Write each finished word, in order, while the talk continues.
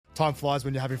Time flies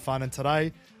when you're having fun, and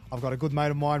today I've got a good mate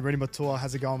of mine, Reni Maitua.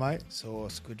 How's it going, mate?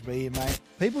 Sauce, good to be here, mate.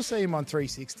 People see him on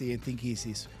 360 and think he's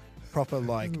this proper,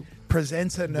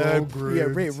 presenter nerd. Yeah,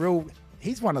 real.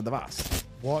 He's one of the us.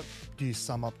 What do you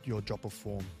sum up your drop of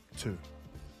form to?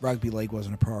 Rugby league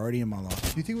wasn't a priority in my life.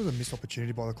 Do you think it was a missed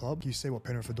opportunity by the club? You see what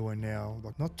Penrith are doing now,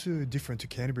 not too different to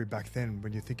Canterbury back then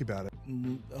when you think about it.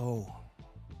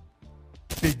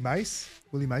 Big Mace,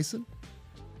 Willie Mason.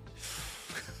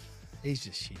 He's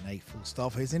just unique, full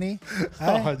stop, isn't he?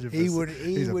 100%. He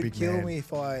would kill man. me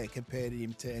if I compared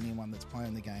him to anyone that's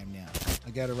playing the game now. I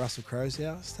go to Russell Crowe's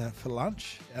house for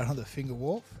lunch out on the Finger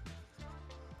Wharf.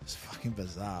 It's fucking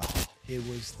bizarre. It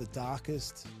was the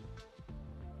darkest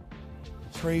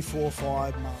 3, 4,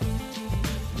 5 months.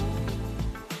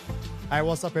 Hey,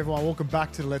 what's up, everyone? Welcome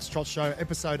back to the Let's Trot Show,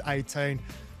 episode 18.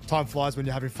 Time flies when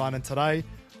you're having fun, and today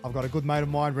I've got a good mate of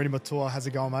mine, Reni Maitua. How's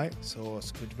it going, mate?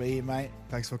 Sauce, good to be here, mate.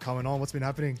 Thanks for coming on. What's been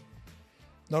happening?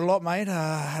 Not a lot, mate.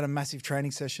 I had a massive training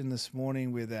session this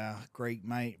morning with our Greek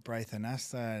mate, Braith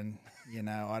Anasta, and,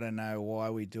 I don't know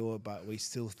why we do it, but we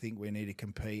still think we need to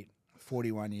compete.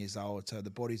 41 years old, so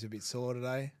the body's a bit sore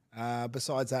today.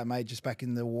 Besides that, mate, just back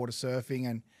in the water surfing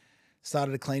and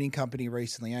started a cleaning company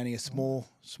recently, only a small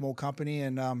company,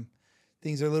 and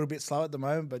things are a little bit slow at the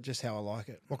moment, but just how I like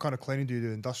it. What kind of cleaning do you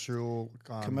do? Industrial?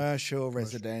 Commercial,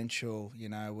 residential.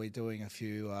 We're doing a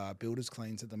few builders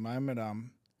cleans at the moment.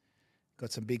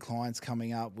 Got some big clients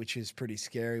coming up, which is pretty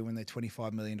scary when they're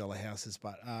 $25 million houses.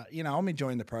 But, I'm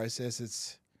enjoying the process.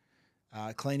 It's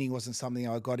cleaning wasn't something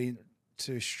I got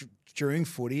into during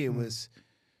footy. It was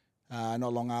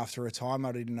not long after a time.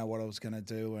 I didn't know what I was going to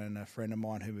do, and a friend of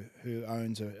mine who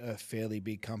owns a fairly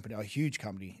big company, a huge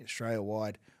company,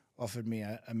 Australia-wide, offered me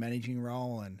a managing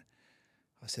role, and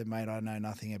I said, mate, I know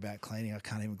nothing about cleaning. I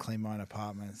can't even clean my own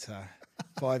apartment. So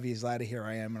 5 years later, here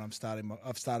I am, and I've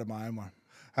started my own one.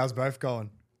 How's both going?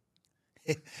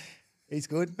 He's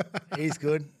good. He's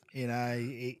good.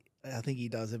 I think he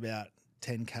does about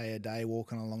 10K a day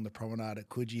walking along the promenade at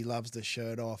Coogee. Loves the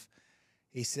shirt off.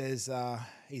 He says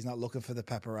he's not looking for the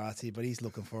paparazzi, but he's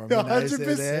looking for him.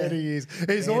 100% he is.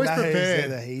 He's always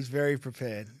prepared. He's very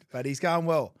prepared, but he's going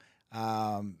well.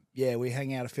 We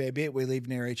hang out a fair bit. We live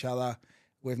near each other.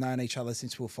 We've known each other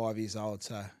since we were 5 years old,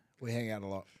 so we hang out a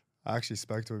lot. I actually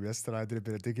spoke to him yesterday. I did a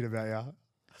bit of thinking about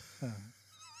you.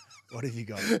 What have you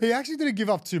got? He actually didn't give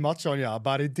up too much on you,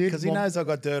 but he did. Because he knows I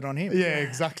got dirt on him. Yeah,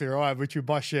 exactly right, which we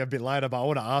might share a bit later. But I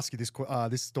want to ask you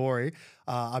this story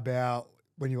about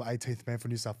when you were 18th man for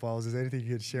New South Wales. Is there anything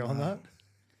you could share on that?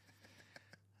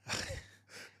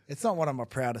 It's not one of my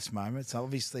proudest moments.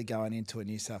 Obviously, going into a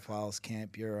New South Wales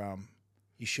camp,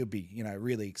 you should be,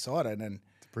 really excited, and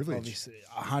it's a privilege. Obviously,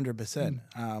 100%.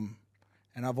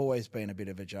 And I've always been a bit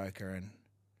of a joker,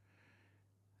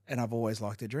 and I've always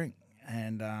liked to drink.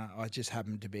 And I just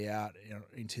happened to be out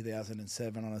in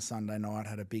 2007 on a Sunday night,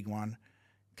 had a big one,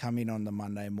 come in on the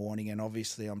Monday morning, and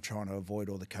obviously I'm trying to avoid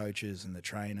all the coaches and the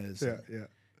trainers.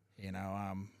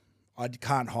 I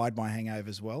can't hide my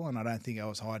hangovers well, and I don't think I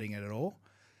was hiding it at all.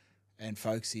 And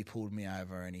Folksy pulled me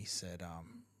over and he said,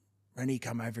 Reni,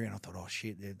 come over here. And I thought, oh,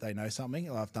 shit, they know something.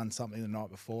 I've done something the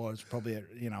night before. It was probably,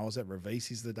 I was at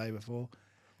Ravisi's the day before.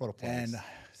 What a place. And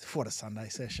what a Sunday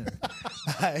session.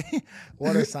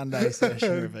 What a Sunday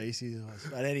session Ravisi's was.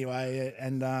 But anyway,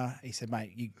 and he said,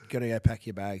 mate, you got to go pack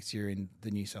your bags. You're in the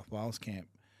New South Wales camp.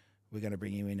 We're going to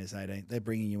bring you in as 18th. They're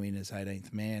bringing you in as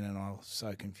 18th man. And I was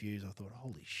so confused. I thought,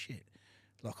 holy shit.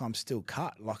 I'm still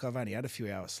cut. I've only had a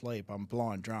few hours sleep. I'm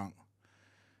blind drunk.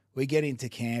 We get into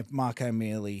camp. Mark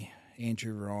O'Mealy,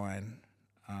 Andrew Ryan,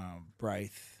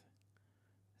 Braith,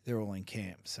 they're all in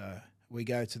camp. So we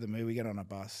go to the movie. We get on a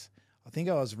bus. I think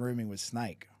I was rooming with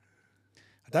Snake.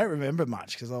 I don't remember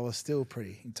much because I was still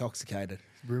pretty intoxicated.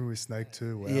 Rooming with Snake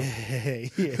too. Wow. Yeah.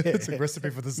 It's a recipe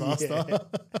for disaster. Yeah.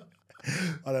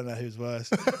 I don't know who's worse.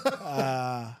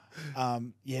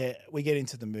 We get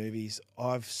into the movies.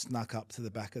 I've snuck up to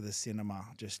the back of the cinema,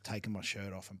 just taken my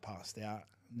shirt off and passed out.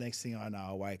 Next thing I know,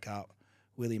 I wake up.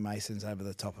 Willie Mason's over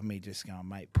the top of me just going,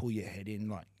 mate, pull your head in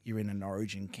like you're in an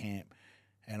Origin camp.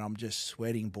 And I'm just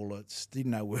sweating bullets.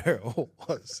 Didn't know where it all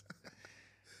was.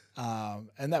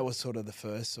 And that was sort of the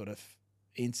first sort of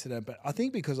incident. But I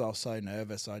think because I was so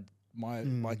nervous,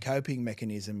 my coping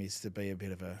mechanism is to be a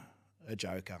bit of a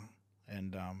joker.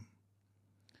 And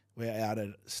we're out at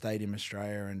Stadium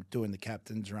Australia and doing the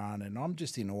captain's run. And I'm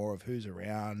just in awe of who's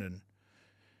around. And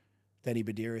Danny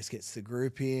Badiris gets the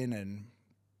group in and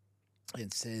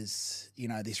says,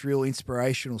 this real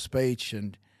inspirational speech.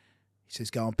 And he says,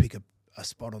 go and pick a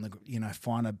spot on the,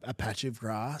 find a patch of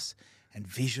grass and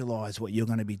visualize what you're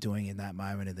going to be doing in that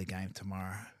moment of the game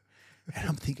tomorrow. And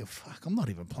I'm thinking, fuck, I'm not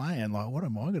even playing. Like, what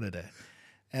am I going to do?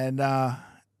 And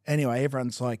anyway,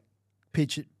 everyone's like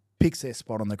picks their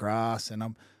spot on the grass, and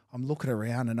I'm looking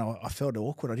around, and I felt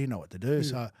awkward. I didn't know what to do.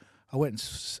 So I went and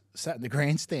sat in the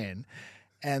grandstand,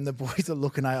 and the boys are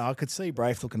looking over. I could see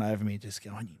Braith looking over me, just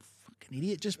going, "You fucking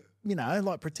idiot. Just,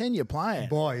 like pretend you're playing.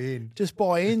 Buy in. Just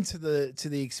buy into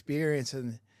the experience."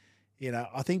 And,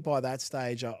 I think by that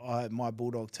stage, my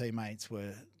Bulldog teammates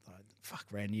were like, "Fuck,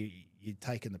 Ren, you're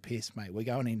taking the piss, mate. We're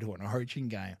going into an Origin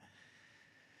game."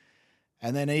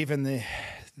 And then even the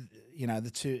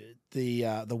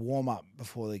warm up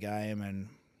before the game, and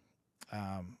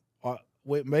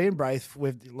me and Braith,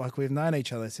 we've known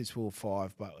each other since we were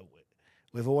 5, but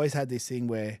we've always had this thing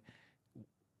where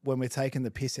when we're taking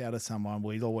the piss out of someone,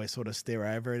 we'd always sort of stare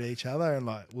over at each other and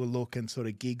like we'll look and sort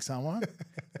of gig someone.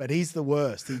 But he's the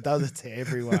worst. He does it to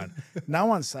everyone. No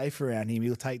one's safe around him.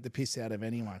 He'll take the piss out of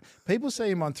anyone. People see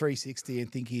him on 360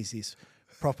 and think he's this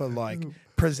proper like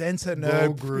presenter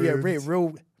nerd. Yeah,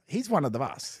 real. He's one of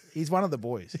us. He's one of the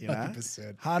boys.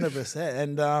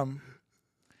 100%.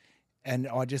 And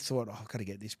I just thought, I've got to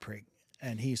get this prick.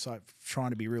 And he's like trying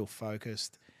to be real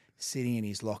focused, sitting in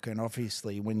his locker. And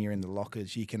obviously when you're in the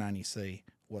lockers, you can only see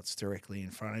what's directly in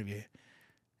front of you.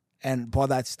 And by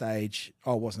that stage,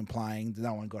 I wasn't playing.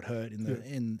 No one got hurt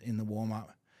in the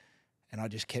warm-up. And I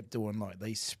just kept doing like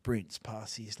these sprints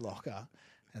past his locker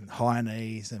and high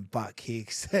knees and butt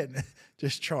kicks and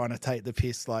just trying to take the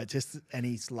piss. And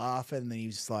he's laughing and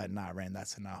he's just like, "Nah, Ren,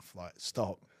 that's enough. Like,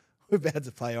 stop. We're about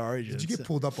to play Origin." Did you get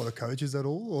pulled up by the coaches at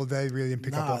all, or they really didn't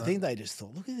pick up on it? I think they just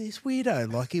thought, "Look at this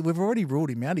weirdo. Like, we've already ruled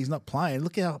him out. He's not playing.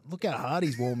 Look how hard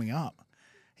he's warming up.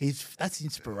 That's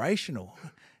inspirational.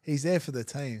 He's there for the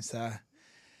team." So it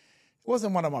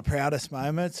wasn't one of my proudest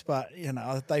moments, but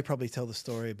they probably tell the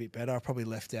story a bit better. I probably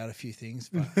left out a few things,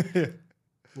 but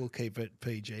we'll keep it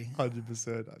PG.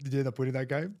 100%. Did you end up winning that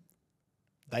game?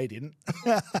 They didn't.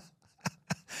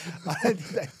 I don't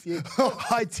think they did.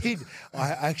 I did. I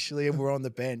actually were on the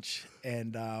bench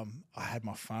and I had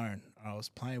my phone. I was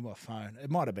playing my phone. It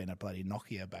might have been a bloody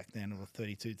Nokia back then, or a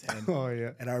 3210. Oh,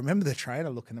 yeah. And I remember the trainer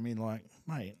looking at me like,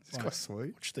 "Mate, this guy's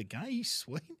sweet. Watch the game. He's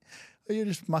sweet. Or you're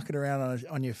just mucking around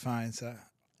on your phone." So,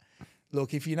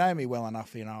 look, if you know me well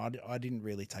enough, I didn't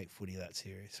really take footy that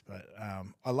serious. But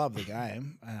I love the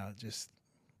game. Just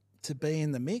to be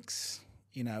in the mix,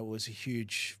 it was a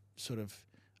huge sort of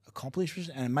accomplishment,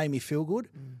 and it made me feel good.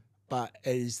 But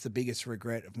it is the biggest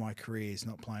regret of my career is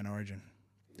not playing Origin.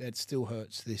 It still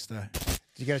hurts to this day. Did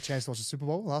you get a chance to watch the Super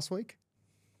Bowl last week?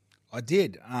 I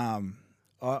did.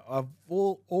 I've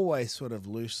always sort of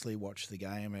loosely watched the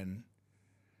game, and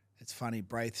it's funny,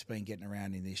 Braith's been getting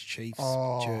around in this Chiefs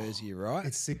jersey, right?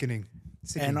 It's sickening.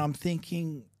 And I'm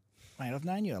thinking, mate, I've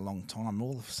known you a long time.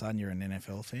 All of a sudden you're an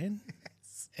NFL fan.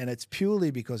 Yes. And it's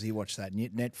purely because he watched that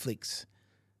Netflix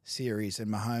series,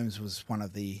 and Mahomes was one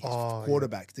of the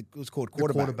quarterbacks. It was called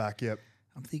Quarterback. The quarterback, yep.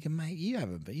 I'm thinking, mate, you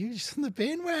haven't been. You're just on the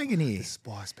bandwagon here.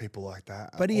 Despise people like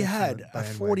that. But he had a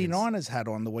 49ers hat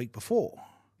on the week before.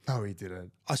 No, he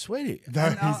didn't. I swear to you. No,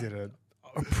 he didn't.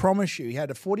 I promise you, he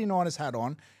had a 49ers hat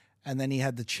on, and then he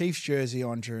had the Chiefs jersey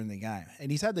on during the game.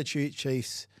 And he's had the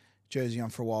Chiefs jersey on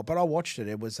for a while, but I watched it.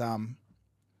 It was, I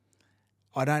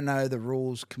don't know the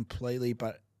rules completely,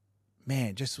 but,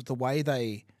 man, just the way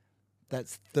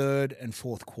that's third and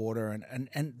fourth quarter,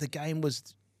 and the game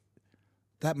was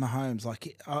that Mahomes,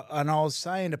 and I was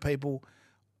saying to people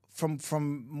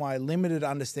from my limited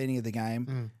understanding of the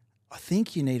game, I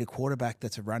think you need a quarterback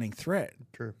that's a running threat.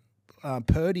 True.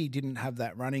 Purdy didn't have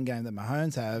that running game that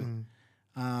Mahomes have,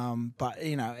 but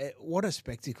what a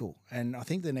spectacle! And I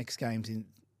think the next game's in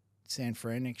San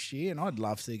Fran next year, and I'd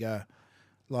love to go.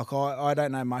 Like, I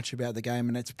don't know much about the game,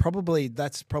 and that's probably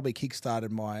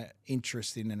kickstarted my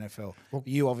interest in NFL. Well,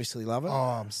 you obviously love it. Oh,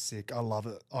 I'm sick. I love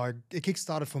it. It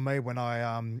kickstarted for me when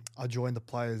I joined the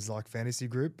players fantasy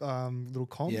group, little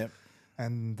comp. Yep.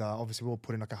 And obviously we all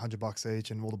put in $100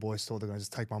 each, and all the boys thought they were going to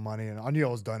just take my money, and I knew I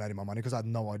was donating my money because I had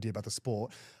no idea about the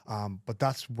sport. But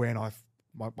that's when my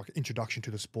introduction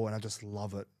to the sport, and I just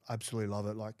love it. Absolutely love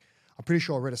it. Like, I'm pretty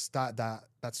sure I read a stat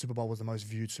that Super Bowl was the most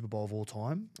viewed Super Bowl of all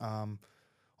time.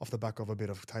 Off the back of a bit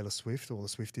of Taylor Swift or the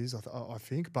Swifties, I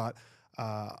think. But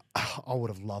I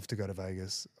would have loved to go to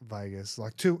Vegas.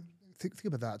 Like, think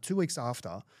about that. 2 weeks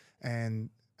after, and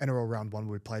NRL round 1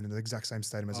 we played in the exact same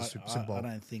stadium as the Super Bowl. I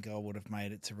don't think I would have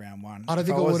made it to round 1. I don't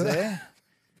think I was there.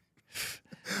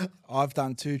 I've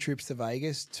done 2 trips to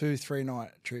Vegas, 2 3-night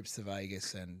trips to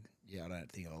Vegas, and Yeah, I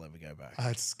don't think I'll ever go back.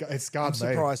 It's I'm scarred me.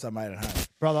 surprised I made it home.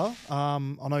 Brother, I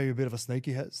know you're a bit of a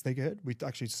sneakerhead. We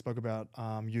actually spoke about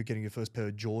you getting your first pair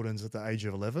of Jordans at the age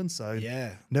of 11. So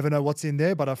Yeah. never know what's in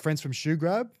there. But our friends from Shoe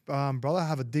Grab, brother,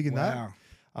 have a dig in Wow.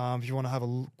 that. If you want to have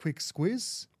a quick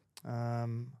squiz,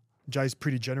 Jay's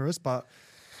pretty generous. But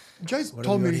Jay's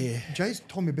told me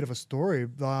a bit of a story.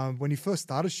 When he first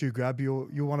started Shoe Grab,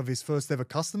 you're one of his first ever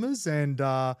customers, and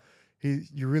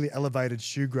you really elevated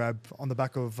Shoe Grab on the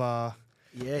back of Yeah,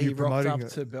 you he rocked promoting up it.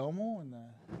 to Belmore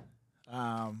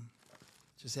and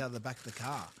just out of the back of the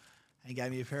car and gave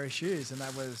me a pair of shoes, and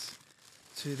that was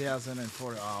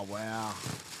 2004. Oh, wow.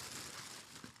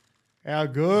 How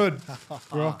good.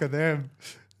 Rock of them.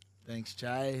 Thanks,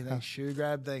 Jay. Thanks, Shoe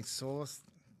Grab. Thanks, Sauce.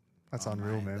 That's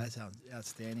unreal, mate, man. That's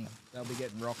outstanding. They'll be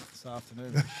getting rocked this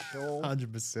afternoon for sure.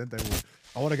 100% they will.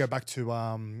 I want to go back to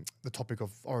the topic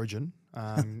of origin.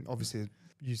 Obviously,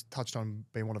 you touched on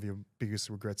being one of your biggest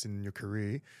regrets in your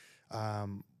career.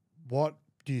 What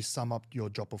do you sum up your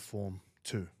drop of form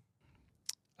to?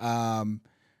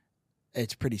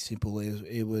 It's pretty simple.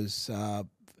 It was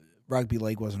rugby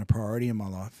league wasn't a priority in my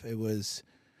life. It was,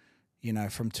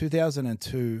 from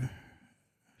 2002,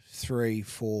 3,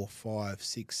 4, 5,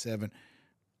 6, 7,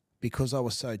 because I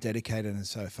was so dedicated and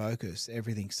so focused,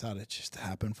 everything started just to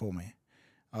happen for me.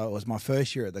 It was my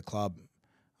first year at the club.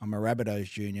 I'm a Rabbitohs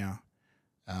junior.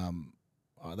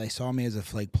 They signed me as a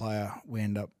fleet player. We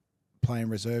ended up playing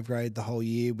reserve grade the whole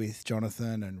year with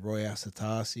Jonathan and Roy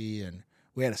Asatasi, and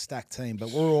we had a stacked team,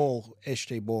 but we're all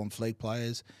SG ball and fleet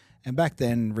players. And back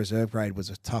then, reserve grade was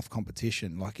a tough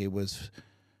competition. Like there was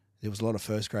a lot of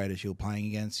first graders you were playing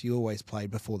against. You always played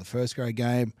before the first grade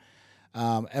game.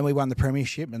 And we won the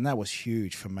premiership, and that was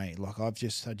huge for me. Like I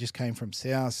just came from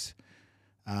South.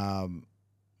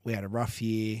 We had a rough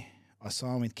year. I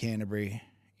signed with Canterbury,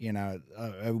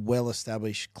 a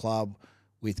well-established club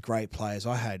with great players.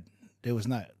 There was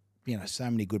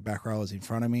so many good back rowers in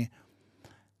front of me.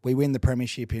 We win the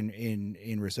premiership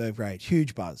in reserve grade.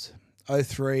 Huge buzz.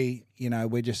 03,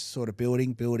 we're just sort of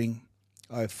building.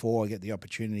 04, I get the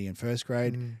opportunity in first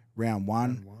grade, round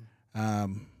one.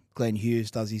 Glenn Hughes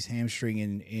does his hamstring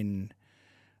in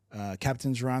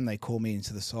captain's run. They call me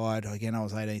into the side. Again, I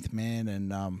was 18th man,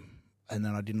 and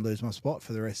then I didn't lose my spot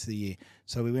for the rest of the year.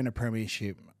 So we win a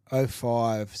premiership.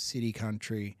 05, City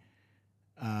Country,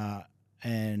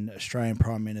 and Australian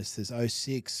Prime Ministers.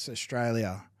 06,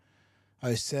 Australia.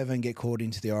 07, get called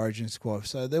into the Origin squad.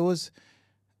 So there was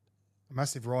A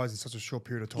massive rise in such a short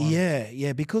period of time.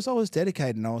 Yeah, because I was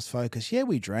dedicated and I was focused. Yeah,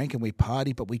 we drank and we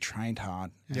partied, but we trained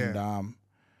hard. Yeah. And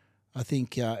I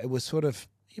think it was sort of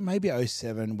maybe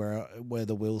 07 where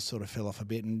the wheels sort of fell off a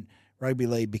bit, and rugby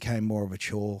league became more of a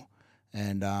chore.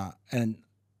 And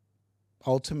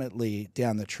ultimately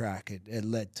down the track, it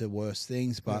led to worse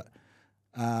things. But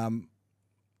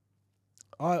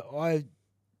I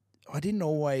didn't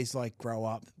always grow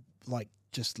up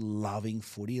just loving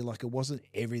footy. It wasn't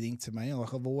everything to me.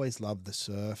 I've always loved the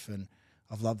surf and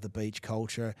I've loved the beach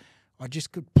culture. I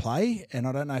just could play, and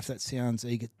I don't know if that sounds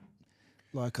ego.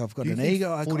 I've got an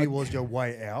ego. Footy was your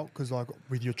way out because,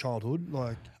 with your childhood,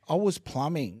 I was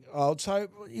plumbing. So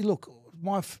look,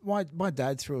 my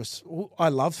dad threw us. I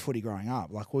loved footy growing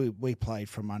up. We played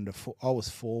from under. I was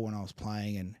 4 when I was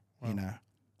playing, and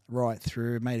right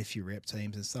through, made a few rep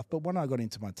teams and stuff. But when I got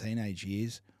into my teenage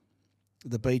years,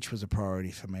 the beach was a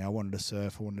priority for me. I wanted to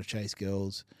surf. I wanted to chase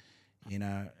girls.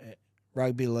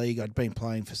 Rugby league, I'd been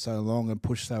playing for so long and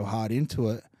pushed so hard into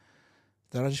it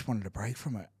that I just wanted a break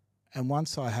from it. And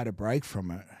once I had a break from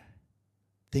it,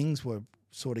 things were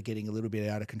sort of getting a little bit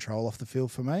out of control off the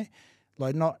field for me.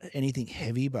 Not anything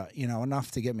heavy, but,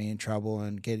 enough to get me in trouble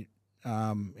and get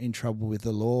in trouble with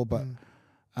the law. But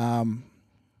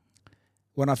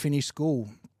when I finished school,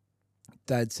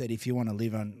 Dad said, if you want to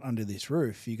live under this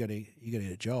roof, you got to get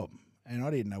a job. And I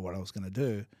didn't know what I was going to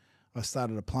do. I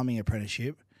started a plumbing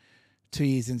apprenticeship. 2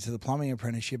 years into the plumbing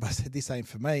apprenticeship, I said, this ain't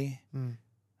for me.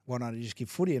 Why don't I just give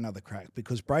footy another crack?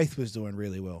 Because Braith was doing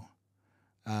really well.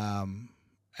 And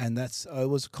it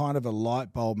was kind of a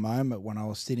light bulb moment when I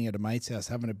was sitting at a mate's house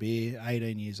having a beer,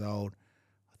 18 years old.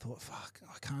 I thought, fuck,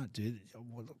 I can't do this.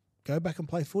 Go back and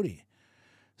play footy.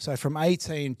 So from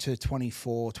 18 to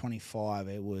 24, 25,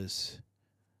 it was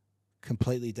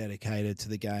completely dedicated to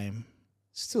the game.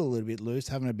 Still a little bit loose,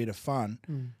 having a bit of fun.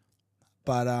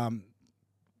 But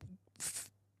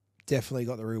definitely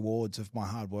got the rewards of my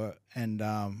hard work. And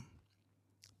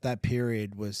that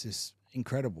period was just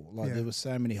incredible. There were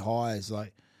so many highs,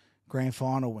 grand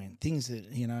final win, things that,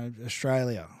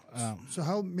 Australia. so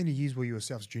how many years were you a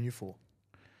Souths junior for?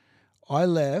 I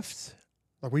left.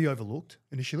 Were you overlooked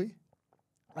initially?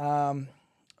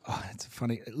 it's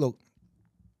funny. Look,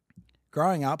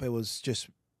 growing up, it was just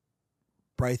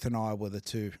Braith and I were the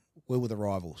two. We were the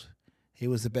rivals. He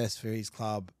was the best for his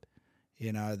club,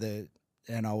 and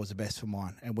I was the best for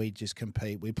mine. And we just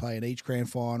compete. We play in each grand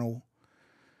final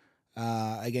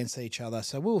against each other.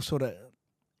 So we were sort of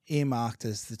earmarked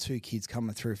as the two kids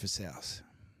coming through for South.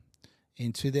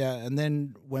 And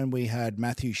then when we had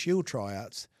Matthew Shield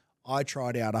tryouts, I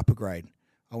tried out upper grade.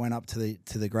 I went up to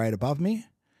the grade above me,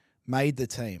 made the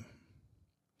team.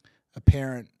 A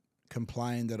parent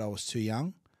complained that I was too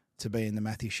young to be in the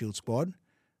Matthew Shield squad.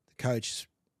 The coach,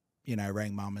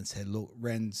 rang mum and said, "Look,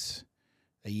 Ren's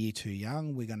a year too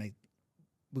young. We're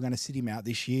gonna sit him out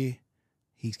this year.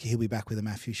 He'll be back with the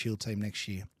Matthew Shield team next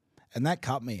year." And that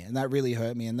cut me, and that really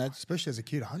hurt me. And that's especially as a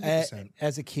kid, 100%.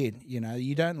 As a kid,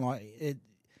 you don't like it.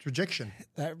 It's rejection.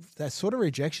 That sort of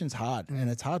rejection's hard, and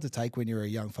it's hard to take when you're a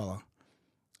young fella.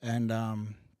 And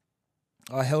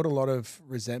I held a lot of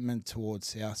resentment towards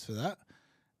South for that.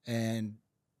 And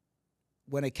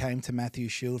when it came to Matthew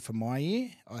Shield for my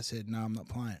year, I said, "No, I'm not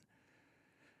playing."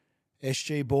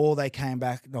 SG Ball, they came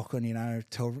back knocking,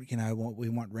 we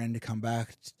want Ren to come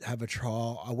back, have a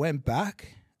trial. I went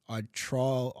back. I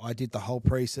did the whole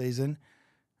preseason.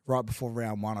 Right before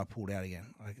round one, I pulled out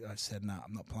again. I said, "No,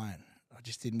 I'm not playing." I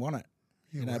just didn't want it.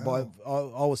 Wow.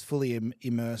 I was fully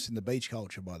immersed in the beach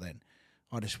culture by then.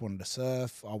 I just wanted to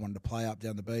surf. I wanted to play up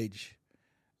down the beach.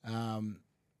 And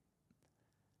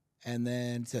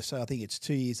then, so I think it's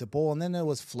 2 years of ball. And then there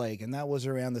was Flegg, and that was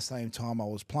around the same time I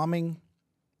was plumbing.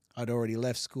 I'd already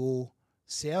left school.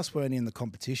 South weren't in the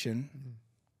competition.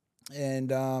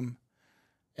 Mm-hmm.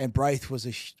 And Braith was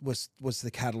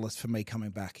the catalyst for me coming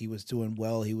back. He was doing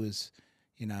well. He was,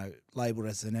 labelled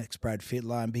as the next Brad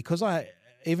Fittler. And because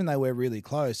even though we're really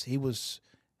close, he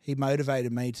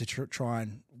motivated me to try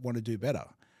and want to do better.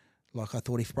 Like I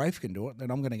thought, if Braith can do it,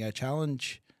 then I'm going to go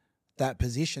challenge that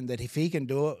position. That if he can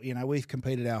do it, we've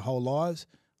competed our whole lives,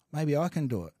 maybe I can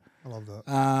do it. I love that.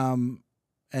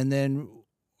 And then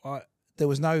there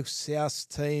was no South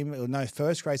team or no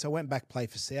first grade, so I went back play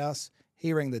for South.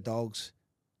 He rang the Dogs.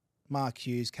 Mark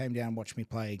Hughes came down and watched me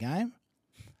play a game.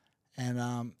 And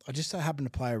I just so happened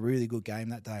to play a really good game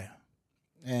that day.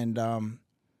 And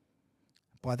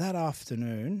by that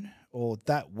afternoon or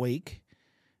that week,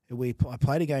 I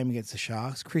played a game against the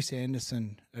Sharks. Chris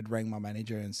Anderson had rang my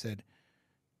manager and said,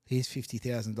 "Here's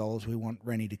 $50,000. We want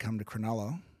Reni to come to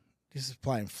Cronulla." This is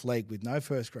playing Flegg with no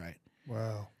first grade.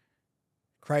 Wow.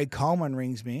 Craig Coleman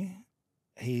rings me.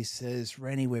 He says,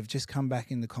 "Reni, we've just come back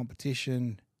in the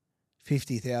competition.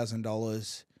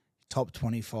 $50,000, top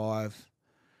 25.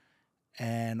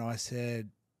 And I said,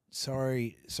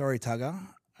 sorry, Tugger.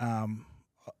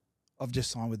 I've just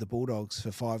signed with the Bulldogs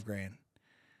for $5,000.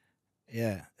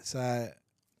 Yeah. So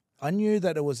I knew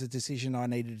that it was a decision I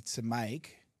needed to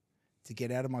make to get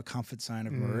out of my comfort zone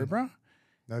of Maroubra.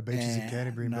 No beaches in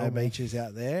Canterbury. No beaches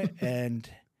out there. and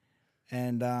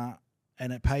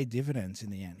it paid dividends in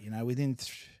the end. Within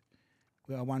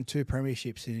I won 2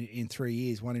 premierships in 3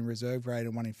 years, one in reserve grade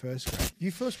and one in first grade.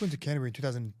 You first went to Canterbury in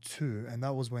 2002, and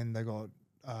that was when they got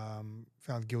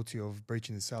found guilty of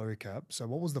breaching the salary cap. So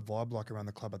what was the vibe like around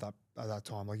the club at that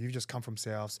time? Like, you've just come from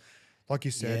Souths, like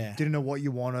you said, didn't know what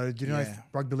you wanted, didn't know if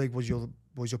rugby league was your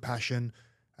passion,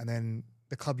 and then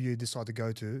the club you decide to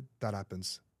go to, that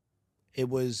happens. It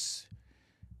was...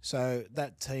 So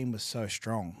that team was so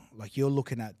strong. Like, you're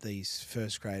looking at these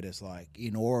first graders like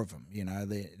in awe of them. You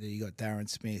got Darren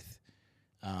Smith.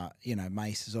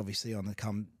 Mace is obviously on the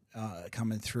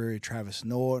coming through. Travis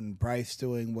Norton, Braith's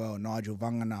doing well. Nigel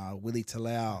Vangana, Willie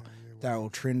Talau,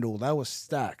 Daryl Trindle. They were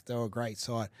stacked. They were a great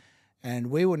side.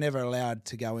 And we were never allowed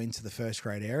to go into the first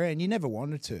grade area, and you never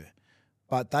wanted to.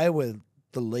 But they were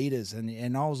the leaders,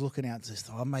 and I was looking out to this.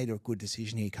 I made a good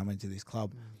decision here coming to this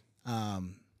club.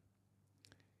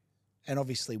 And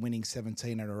obviously winning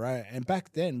 17 in a row. And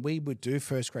back then we would do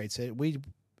first grade set.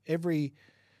 Every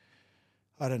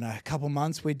couple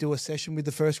months we'd do a session with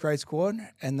the first grade squad,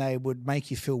 and they would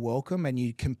make you feel welcome, and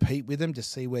you'd compete with them to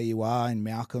see where you are in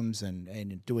Malcolms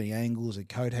and doing angles and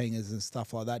coat hangers and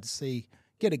stuff like that to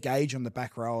get a gauge on the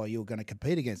back row you were going to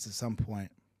compete against at some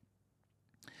point.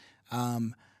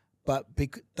 But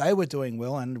they were doing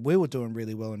well, and we were doing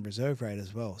really well in reserve grade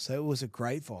as well. So it was a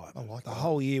great vibe. I like the that.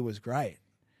 whole year was great.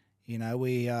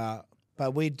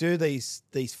 But we'd do these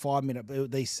 5-minute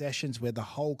these sessions where the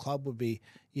whole club would be.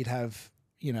 You'd have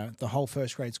the whole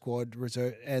first grade squad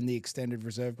reserve and the extended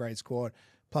reserve grade squad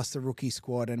plus the rookie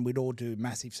squad, and we'd all do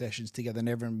massive sessions together and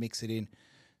everyone mix it in.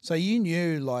 So you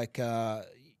knew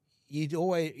you'd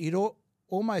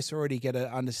almost already get an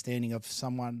understanding of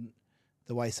someone,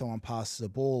 the way someone passes the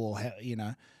ball, or how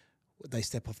they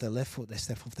step off their left foot, they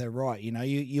step off their right. You know,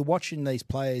 you're watching these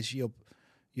players, you're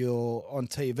on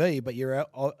TV, but you're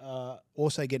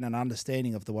also getting an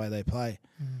understanding of the way they play.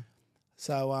 Mm.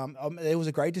 So it was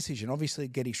a great decision. Obviously,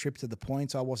 getting stripped of the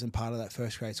points, I wasn't part of that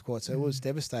first grade squad, so it was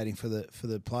devastating for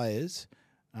the players.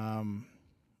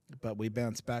 But we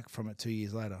bounced back from it 2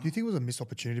 years later. Do you think it was a missed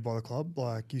opportunity by the club?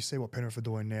 Like, you see what Penrith are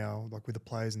doing now, like with the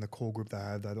players in the core group they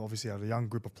obviously have a young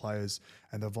group of players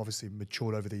and they've obviously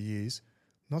matured over the years.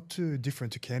 Not too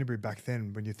different to Canterbury back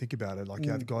then when you think about it. Like,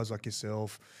 you had guys like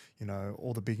yourself, you know,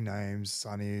 all the big names,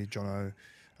 Sonny, Jono,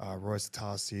 Roy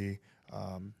Satasi,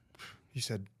 you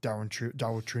said Darryl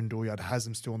Trindle, you had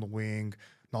Haslam still on the wing,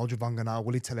 Nigel Vangana,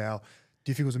 Willie Talau. Do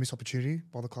you think it was a missed opportunity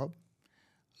by the club?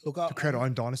 Look, to create our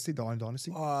own dynasty, the own dynasty?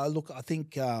 Look, I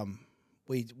think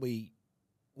we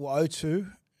were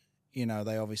 0-2. You know,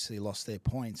 they obviously lost their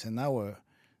points, and they were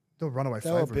runaway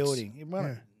favourites. They were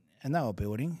building, and they were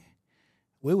building.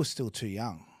 We were still too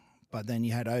young, but then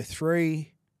you had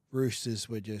 03. Roosters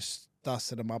were just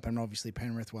dusted them up, and obviously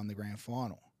Penrith won the grand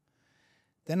final.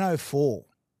 Then 04,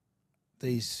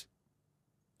 these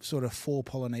sort of 4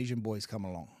 Polynesian boys come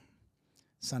along: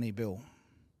 Sonny Bill,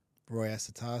 Roy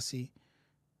Asatasi,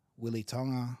 Willie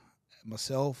Tonga,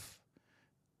 myself,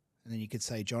 and then you could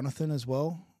say Jonathan as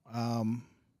well. And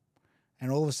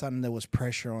all of a sudden there was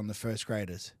pressure on the first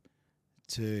graders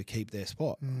to keep their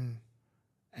spot.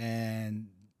 And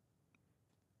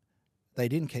they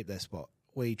didn't keep their spot.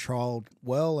 We trialled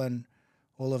well, and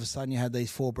all of a sudden you had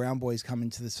these 4 brown boys come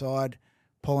into the side,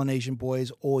 Polynesian boys,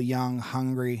 all young,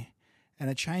 hungry, and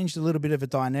it changed a little bit of a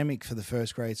dynamic for the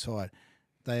first grade side.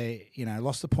 They, you know,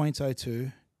 lost the points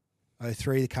 02,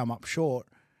 03 to come up short,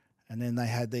 and then they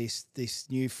had this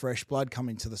new fresh blood come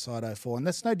into the side 04. And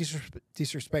that's no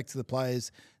disrespect to the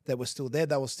players that were still there.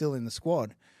 They were still in the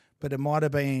squad, but it might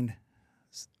have been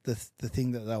the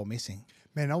thing that they were missing.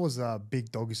 Man, I was a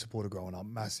big Doggy supporter growing up,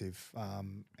 massive.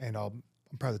 And I'm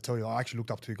proud to tell you, I actually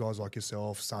looked up to guys like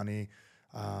yourself, Sonny,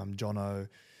 Jono,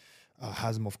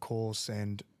 Haslam, of course.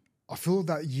 And I feel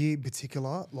that year in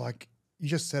particular, like you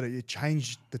just said it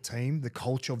changed the team, the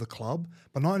culture of the club.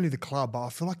 But not only the club, but I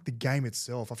feel like the game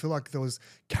itself. I feel like there was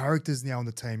characters now in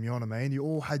the team, you know what I mean? You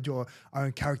all had your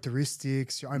own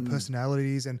characteristics, your own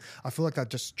personalities. And I feel like that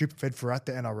just drip fed throughout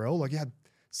the NRL. Like you had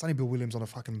Sonny Bill Williams on a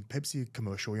fucking Pepsi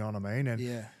commercial, you know what I mean?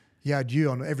 And he had you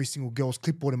on every single girl's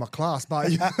clipboard in my class, but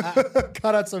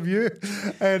cutouts of you.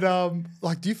 And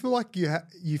like, do you feel like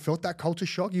you felt that culture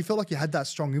shock? You felt like you had that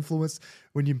strong influence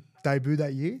when you debuted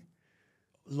that year?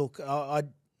 Look, I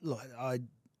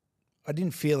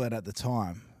didn't feel it at the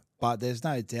time, but there's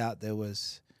no doubt there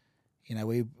was, you know,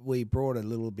 we brought a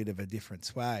little bit of a different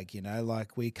swag, you know,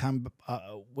 like we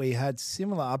had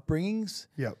similar upbringings.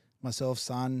 Yep. Myself,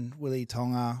 Son, Willie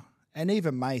Tonga, and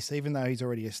even Mace, even though he's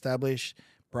already established,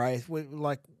 Braith,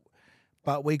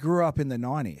 but we grew up in the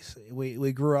 90s.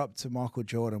 We grew up to Michael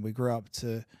Jordan. We grew up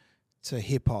to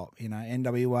hip hop, you know,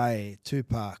 NWA,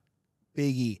 Tupac,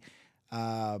 Biggie,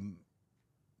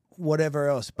 whatever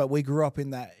else. But we grew up in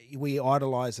that. We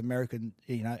idolized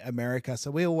America.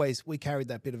 So we carried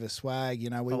that bit of a swag,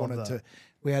 you know.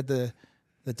 We had the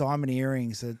diamond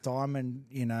earrings, the diamond,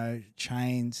 you know,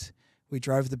 chains. We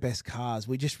drove the best cars.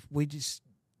 We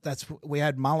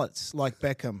had mullets like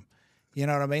Beckham. You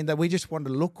know what I mean? That we just wanted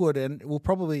to look good, and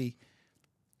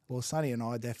Sonny and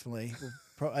I definitely,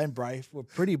 and Brave were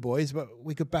pretty boys, but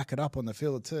we could back it up on the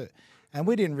field too. And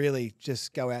we didn't really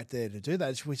just go out there to do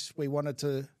that. We wanted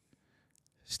to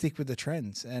stick with the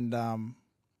trends. And,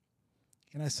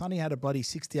 you know, Sonny had a bloody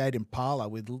 68 Impala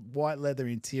with white leather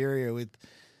interior with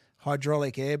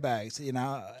hydraulic airbags, you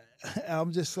know.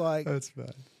 I'm just like... That's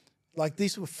bad. Like,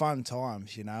 these were fun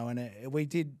times, you know, and we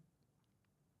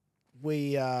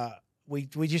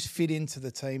just fit into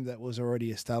the team that was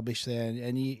already established there.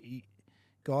 And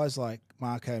guys like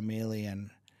Marco Mealy and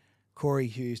Corey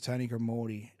Hughes, Tony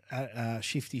Grimorty,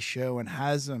 Shifty Sherwin,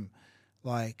 Haslam,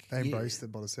 like... They embraced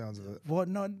it by the sounds of it. Well,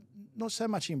 not so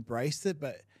much embraced it,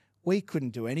 but we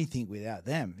couldn't do anything without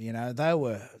them, you know. They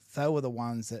were the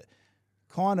ones that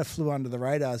kind of flew under the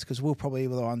radars because we were probably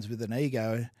the ones with an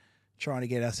ego trying to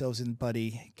get ourselves in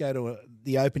go to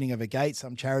the opening of a gate,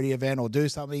 some charity event or do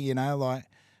something, you know, like,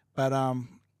 but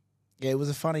yeah, it was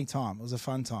a funny time. It was a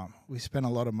fun time. We spent a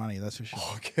lot of money, that's for sure.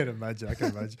 Oh, I can imagine.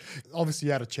 Obviously,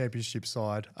 you had a championship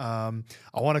side. I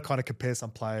want to kind of compare some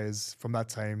players from that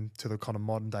team to the kind of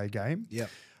modern day game. Yeah.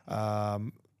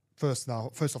 First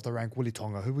off the rank, Willie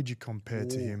Tonga. Who would you compare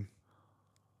to him?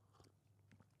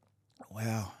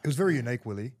 Wow. It was very unique,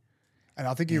 Willie. And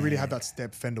I think he really had that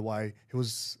step fend away. He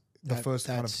was the first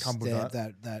to kind of come with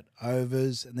that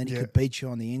overs, and then he could beat you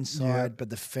on the inside, but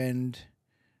the fend,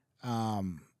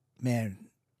 man,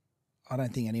 I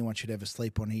don't think anyone should ever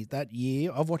sleep on his. That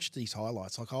year, I've watched these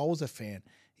highlights. Like, I was a fan.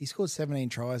 He scored 17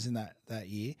 tries in that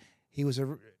year. He was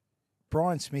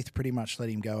Brian Smith pretty much let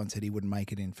him go and said he wouldn't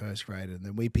make it in first grade, and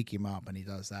then we pick him up and he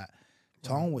does that.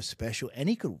 Tong was special, and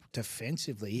he could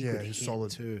defensively. He could hit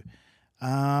solid too.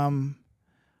 I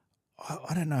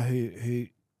don't know who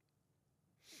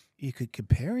you could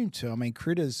compare him to. I mean,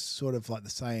 Critter's sort of like the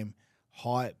same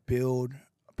height, build.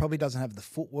 Probably doesn't have the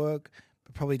footwork,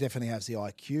 but probably definitely has the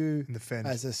IQ and the fend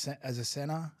as a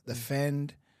center. The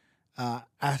fend,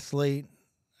 athlete.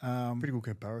 Pretty good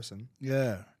comparison.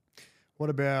 Yeah. What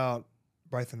about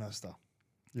Braithen Nesta,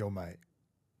 your mate?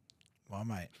 My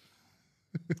mate.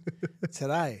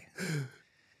 Today,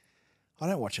 I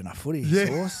don't watch enough footy.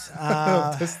 Source.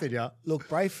 Tested ya. Look,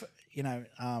 Braith,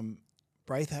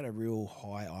 Braith had a real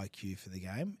high IQ for the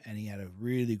game, and he had a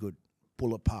really good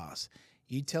bullet pass.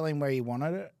 You tell him where you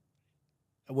wanted it,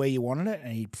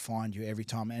 and he'd find you every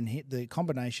time. And the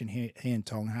combination he and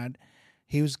Tong had,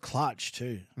 he was clutch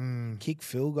too. Kick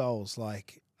field goals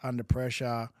like under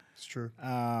pressure. It's true.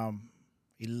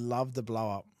 He loved the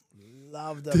blow up.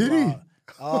 Loved the Did blow he? up.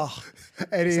 Oh,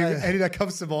 any that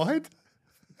comes to mind?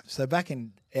 So back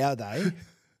in our day,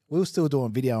 we were still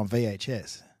doing video on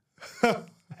VHS,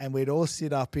 and we'd all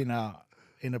sit up in a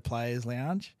players'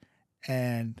 lounge,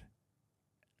 and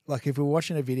like if we were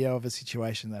watching a video of a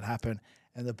situation that happened,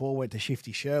 and the ball went to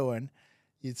Shifty Sherwin,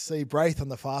 you'd see Braith on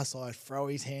the far side throw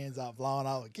his hands up, blowing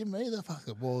up, give me the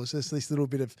fucking ball. It's just this little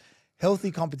bit of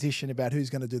healthy competition about who's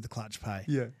going to do the clutch pay.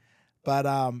 Yeah, but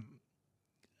I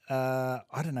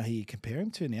don't know who you compare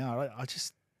him to now. I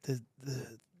just the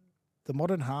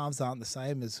modern halves aren't the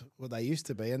same as what they used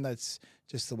to be, and that's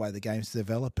just the way the game's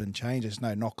develop and change. There's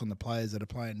no knock on the players that are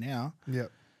playing now. Yeah.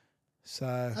 So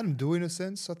Adam Dewey in a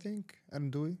sense, I think. Adam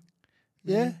Dewey.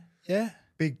 Yeah.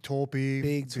 Big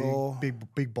torpy. Tall.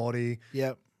 Big body.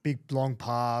 Yep. Big long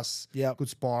pass. Yep. Good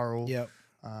spiral. Yep.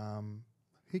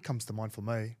 He comes to mind for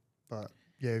me. But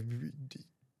yeah,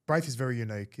 Braith is very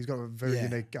unique. He's got a very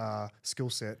unique skill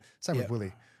set. Same with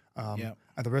Willie.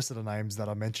 And the rest of the names that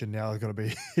I mentioned now are going to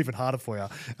be even harder for you.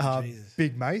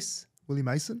 Big Mace, Willie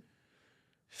Mason.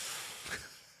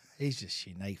 He's just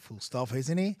unique, full stop,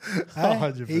 isn't he? Hey?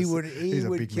 100%. He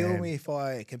would kill man. me if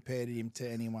I compared him to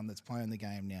anyone that's playing the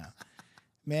game now.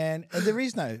 Man, and there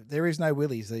is no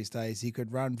Willies these days. He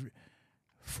could run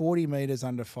 40 metres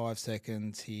under 5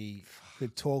 seconds. He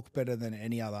could talk better than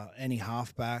any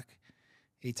halfback.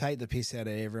 He'd take the piss out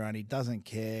of everyone. He doesn't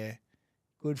care.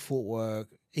 Good footwork.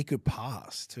 He could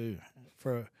pass too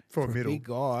for a middle big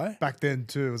guy. Back then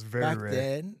too, it was very rare. Back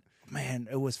then, man,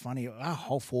 it was funny. Our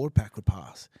whole forward pack would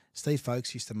pass. Steve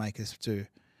Folkes used to make us do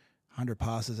 100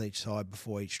 passes each side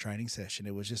before each training session.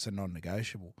 It was just a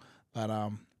non-negotiable.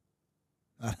 But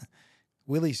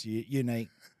Willie's unique.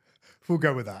 We'll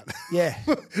go with that. Yeah.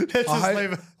 Let's just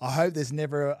leave it. I hope there's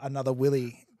never another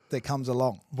Willie that comes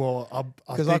along. Well,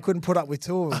 because I couldn't put up with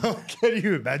two of them. Can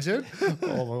you imagine?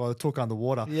 Oh my God, talk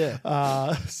underwater.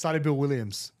 Yeah. Sonny Bill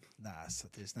Williams. Nah,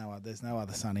 there's no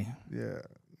other Sonny. Yeah.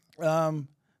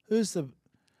 There's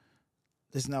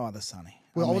no other Sonny.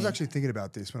 Well, I was actually thinking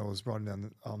about this when I was writing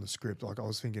down on the script. Like I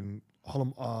was thinking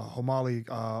Homali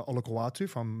Olakawatu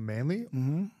from Manly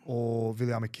or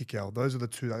Viliame Kikau. Those are the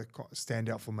two that stand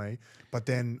out for me. But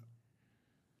then,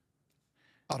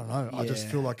 I don't know. I just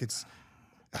feel like it's...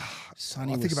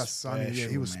 Sonny I think about Sonny. Yeah,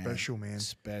 he was man. special, man.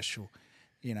 Special.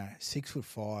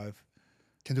 6'5",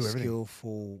 can do everything.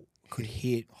 Skillful, could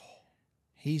hit.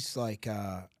 He's like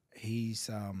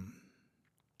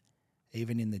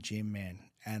even in the gym, man,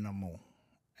 animal.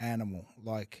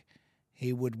 Like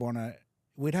he would want to.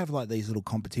 We'd have like these little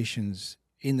competitions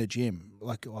in the gym.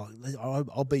 Like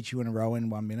I'll beat you in a row in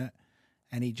 1 minute,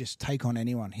 and he'd just take on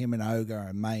anyone. Him and Ogre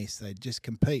and Mace, they'd just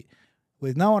compete.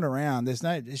 With no one around,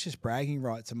 it's just bragging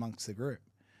rights amongst the group.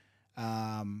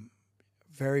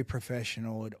 Very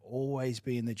professional. Would always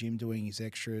be in the gym doing his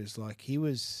extras. Like he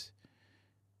was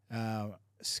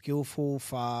skillful,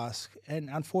 fast,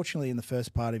 and unfortunately, in the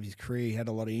first part of his career, he had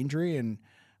a lot of injury and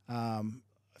a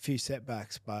few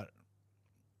setbacks. But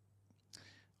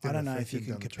I don't know if you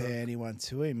can compare anyone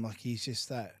to him. Like he's just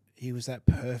that. He was that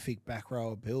perfect back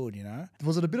row build,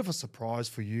 Was it a bit of a surprise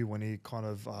for you when he kind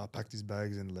of packed his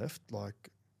bags and left, like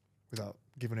without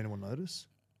giving anyone notice?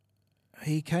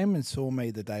 He came and saw me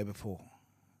the day before.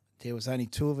 There was only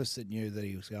two of us that knew that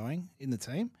he was going in the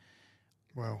team.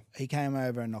 Wow. He came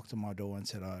over and knocked on my door and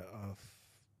said,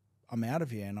 I'm out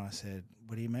of here. And I said,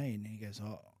 what do you mean? He goes,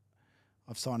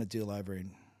 I've signed a deal over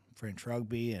in French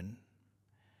rugby. And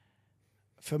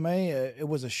for me, it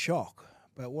was a shock.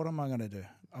 But what am I going to do?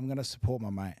 I'm going to support my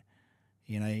mate.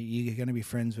 You know, you're going to be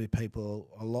friends with people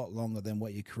a lot longer than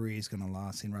what your career is going to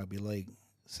last in rugby league.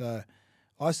 So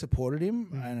I supported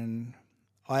him and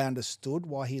I understood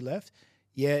why he left.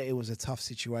 Yeah, it was a tough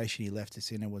situation he left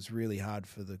us in. It was really hard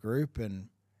for the group, and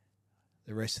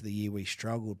the rest of the year we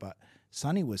struggled. But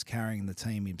Sonny was carrying the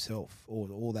team himself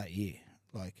all that year.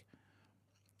 Like,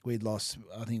 we'd lost,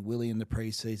 I think, Willie in the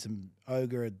preseason.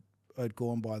 Ogre had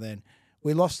gone by then.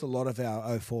 We lost a lot of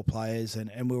our 04 players,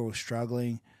 and we were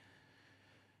struggling.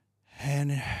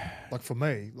 And like for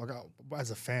me, like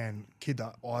as a fan, kid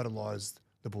that idolised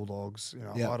the Bulldogs, you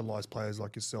know, idolised players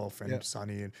like yourself and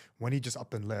Sonny, and when he just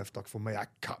up and left, like for me, that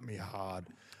cut me hard.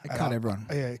 It cut everyone.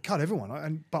 Yeah, it cut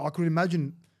everyone. But I could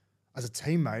imagine as a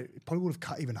teammate, it probably would have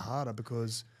cut even harder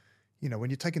because, you know, when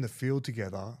you're taking the field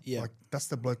together, like that's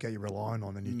the bloke that you're relying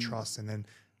on and you trust, and then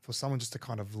for someone just to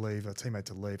kind of leave, a teammate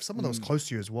to leave, someone that was close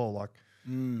to you as well, like.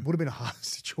 It would have been a hard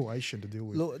situation to deal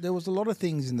with. Look, there was a lot of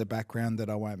things in the background that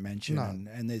I won't mention,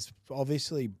 and there's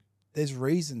obviously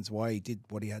reasons why he did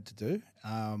what he had to do,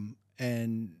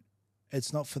 and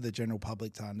it's not for the general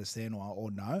public to understand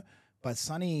or know. But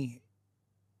Sonny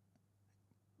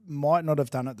might not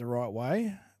have done it the right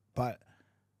way, but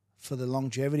for the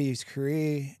longevity of his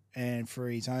career and for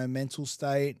his own mental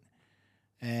state,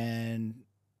 and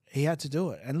he had to do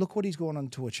it. And look what he's gone on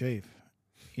to achieve,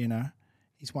 you know.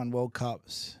 He's won World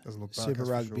Cups, Super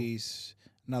Rugbies,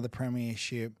 another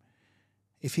Premiership.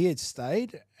 If he had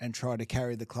stayed and tried to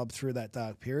carry the club through that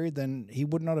dark period, then he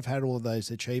would not have had all of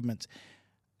those achievements.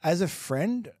 As a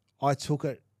friend, I took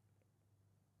it.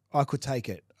 I could take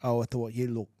it. Oh, I thought,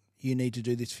 you need to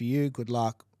do this for you. Good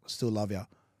luck. Still love you.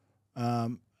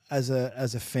 As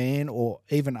a fan, or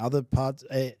even other parts,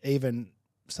 even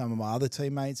some of my other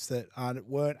teammates that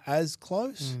weren't as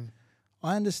close.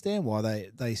 I understand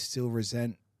why they still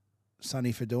resent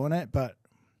Sonny for doing it, but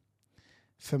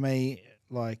for me,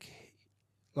 like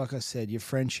I said, your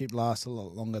friendship lasts a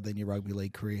lot longer than your rugby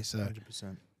league career. So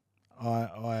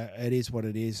 100%. It is what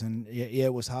it is, and yeah,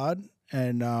 it was hard,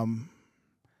 and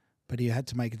but he had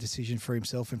to make a decision for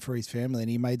himself and for his family, and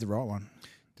he made the right one.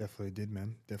 Definitely did,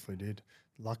 man. Definitely did.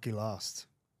 Lucky last,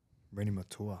 Reni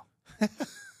Maitua.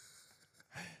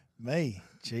 Me,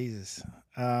 Jesus.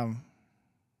 I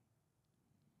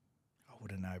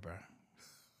wouldn't know, bro.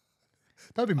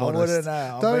 Don't be modest. I wouldn't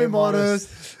know. Don't be modest.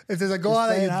 If there's a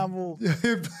guy that humble,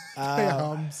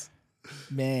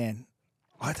 man,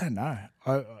 I don't know.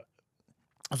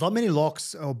 There's not many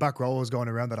locks or back rollers going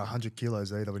around that are 100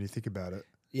 kilos either when you think about it.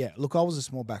 Yeah, look, I was a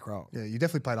small back row. Yeah, you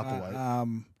definitely played up the weight.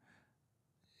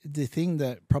 The thing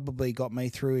that probably got me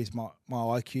through is my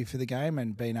IQ for the game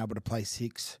and being able to play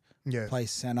six, play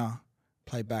centre,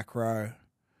 play back row.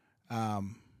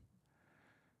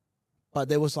 But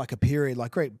there was like a period,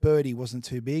 like Great Birdie wasn't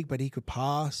too big, but he could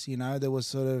pass, you know. There was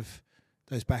sort of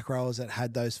those back rowers that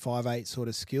had those 5'8" sort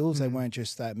of skills. They weren't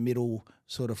just that middle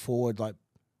sort of forward, like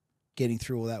getting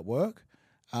through all that work.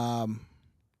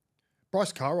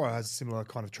 Bryce Cartwright has similar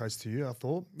kind of traits to you, I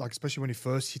thought, like especially when he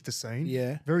first hit the scene.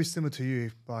 Yeah. Very similar to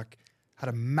you, like had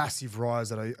a massive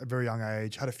rise at a very young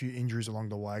age, had a few injuries along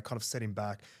the way, kind of set him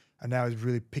back, and now he's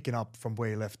really picking up from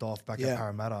where he left off back at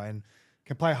Parramatta, and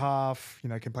can play half, you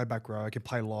know, can play back row, can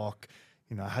play lock,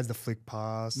 you know, has the flick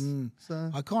pass.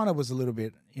 So I kind of was a little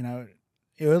bit, you know,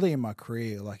 early in my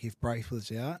career, like if Braith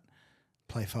was out,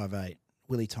 play 5'8".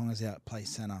 Willie Tonga's out, play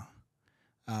centre.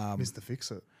 Missed the fix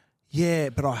it. Yeah,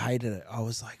 but I hated it. I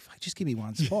was like, fuck, just give me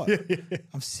one spot.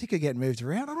 I'm sick of getting moved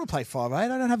around. I don't want to play 5'8". I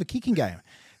don't have a kicking game.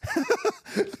 I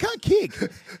can't kick.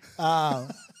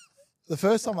 The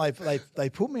first time they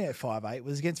put me at 5'8"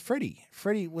 was against Freddie.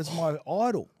 Freddie was my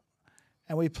idol.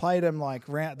 And we played him like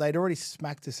round. They'd already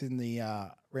smacked us in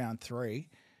the round 3,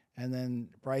 and then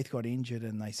Braith got injured,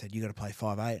 and they said you got to play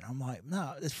 5'8". I'm like,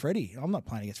 no, it's Freddie. I'm not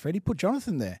playing against Freddie. Put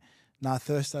Jonathan there. No,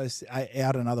 Thursday's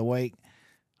out another week.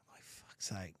 I'm like, fuck's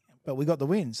sake. But we got the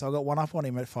win, so I got one up on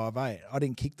him at 5'8". I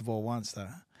didn't kick the ball once though.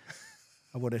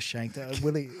 I would have shanked it.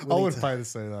 Willie I would pay to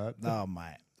see that. No,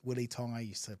 mate. Willie Tonga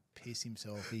used to piss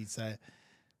himself. He'd say,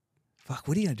 fuck,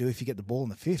 what are you going to do if you get the ball in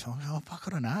the fifth? I'm like, oh, fuck,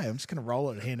 I don't know. I'm just going to roll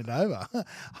it and hand it over.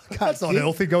 That's not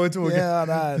healthy going to a game. Yeah, I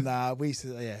know. Nah, we used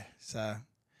to, So,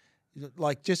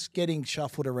 like, just getting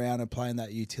shuffled around and playing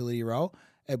that utility role,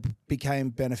 it became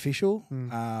beneficial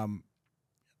for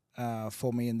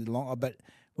me in the long. But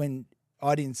when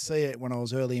I didn't see it when I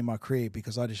was early in my career,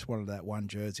 because I just wanted that one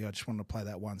jersey. I just wanted to play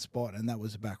that one spot, and that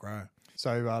was the back row.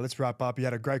 So let's wrap up. You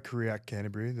had a great career at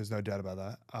Canterbury. There's no doubt about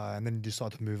that. And then you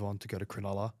decided to move on to go to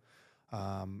Cronulla.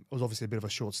 It was obviously a bit of a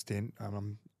short stint.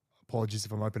 Apologies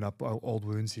if I'm opening up old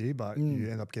wounds here, but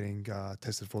you end up getting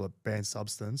tested for the banned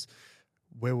substance.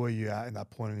 Where were you at in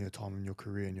that point in your time in your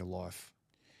career and your life?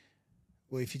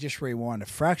 Well, if you just rewind a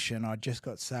fraction, I just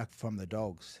got sacked from the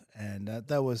Dogs, and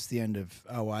that was the end of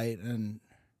 08. And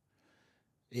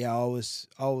yeah, I was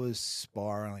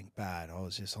spiraling bad. I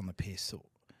was just on the piss.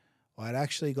 I'd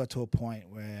actually got to a point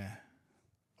where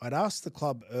I'd asked the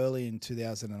club early in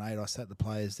 2008. I sat the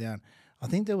players down. I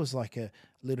think there was like a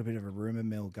little bit of a rumour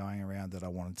mill going around that I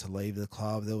wanted to leave the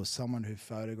club. There was someone who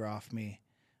photographed me.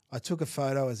 I took a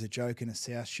photo as a joke in a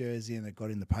South jersey, and it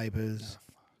got in the papers.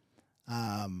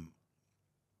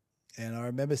 And I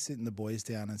remember sitting the boys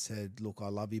down and said, look, I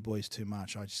love you boys too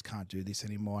much. I just can't do this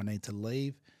anymore. I need to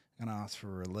leave. I'm going to ask for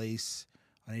a release.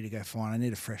 I need to go find, I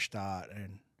need a fresh start.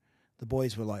 And the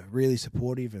boys were like really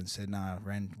supportive and said, no,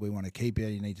 Ren, we want to keep you.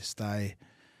 You need to stay.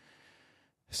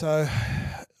 So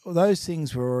those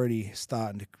things were already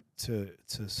starting to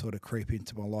sort of creep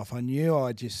into my life. I knew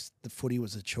the footy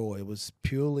was a chore. It was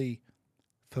purely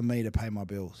for me to pay my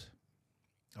bills.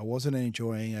 I wasn't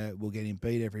enjoying it. We're getting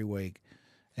beat every week.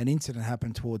 An incident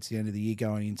happened towards the end of the year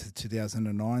going into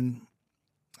 2009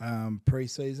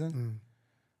 pre-season.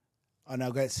 And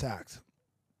I'll get sacked.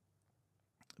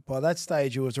 By that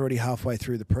stage, it was already halfway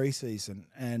through the pre-season,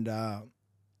 and there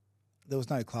was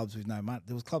no clubs with no money.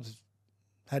 There was clubs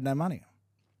that had no money.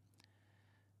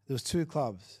 There was two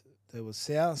clubs. There was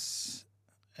South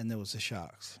and there was the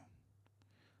Sharks.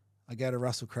 I go to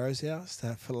Russell Crowe's house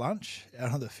for lunch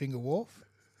out on the Finger Wharf.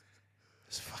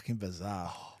 It's fucking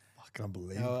bizarre. Can't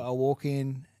believe it. I walk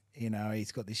in,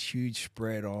 he's got this huge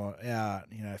spread out,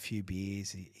 a few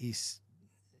beers. He's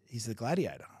the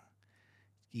gladiator.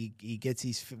 He gets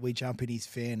we jump in his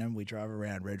fan and we drive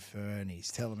around Redfern.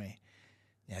 He's telling me,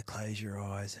 now close your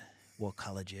eyes. What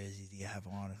colour jersey do you have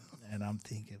on? And I'm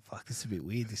thinking, fuck, this is a bit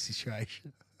weird, this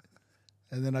situation.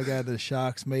 And then I go to the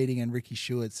Sharks meeting and Ricky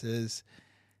Stewart says,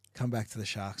 come back to the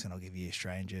Sharks and I'll give you your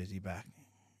Australian jersey back.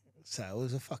 So it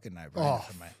was a fucking no-brainer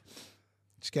for me.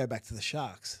 Just go back to the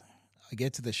Sharks. I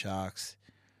get to the Sharks.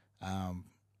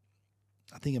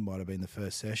 I think it might have been the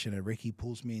first session, and Ricky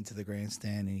pulls me into the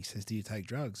grandstand and he says, do you take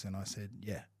drugs? And I said,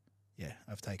 yeah,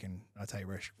 I take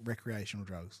recreational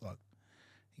drugs. Like,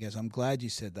 he goes, I'm glad you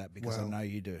said that because I know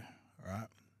you do, all right?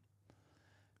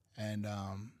 And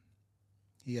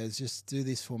he goes, just do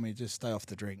this for me, just stay off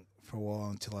the drink for a while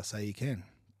until I say you can.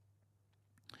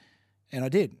 And I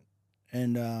did.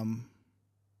 And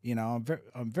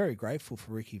I'm very grateful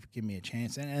for Ricky for giving me a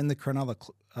chance and the Cronulla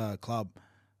club.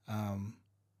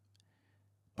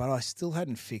 But I still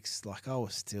hadn't fixed, like I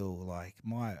was still like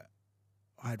I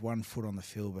had one foot on the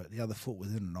field, but the other foot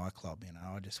was in a nightclub,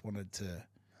 I just wanted to,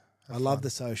 I love the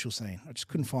social scene. I just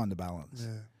couldn't find the balance.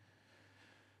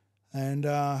 Yeah. And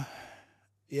I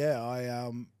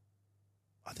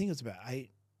think it was about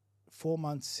 4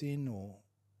 months in, or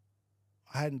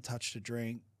I hadn't touched a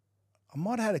drink. I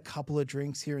might have had a couple of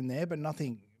drinks here and there, but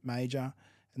nothing major.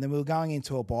 And then we were going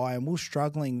into a bye, and we were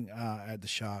struggling at the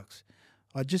Sharks.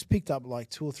 I just picked up like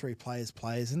 2 or 3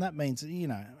 players, and that means,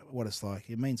 what it's like.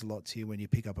 It means a lot to you when you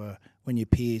pick up when your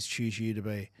peers choose you to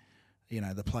be,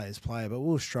 the player's player. But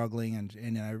we were struggling,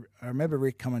 and I remember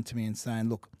Rick coming to me and saying,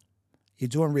 look, you're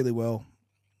doing really well.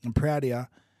 I'm proud of you.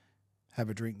 Have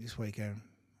a drink this weekend.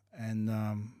 And,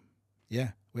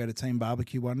 we had a team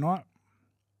barbecue one night.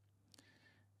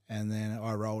 And then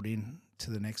I rolled in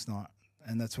to the next night.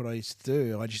 And that's what I used to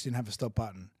do. I just didn't have a stop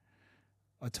button.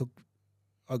 I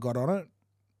got on it.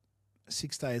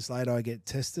 6 days later, I get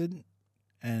tested.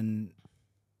 And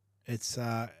it's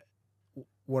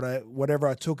whatever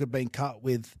I took had been cut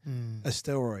with a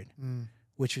steroid,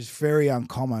 which is very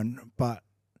uncommon. But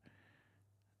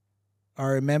I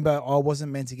remember I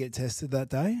wasn't meant to get tested that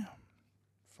day.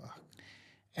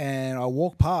 And I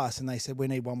walked past and they said, we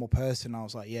need one more person. I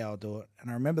was like, yeah, I'll do it. And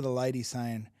I remember the lady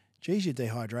saying, geez, you're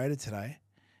dehydrated today.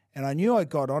 And I knew I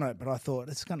got on it, but I thought,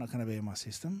 it's not going to be in my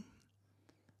system.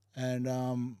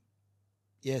 And,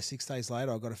 6 days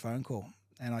later, I got a phone call.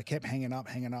 And I kept hanging up.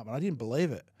 And I didn't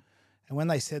believe it. And when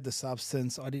they said the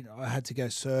substance, I had to go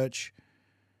search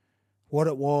what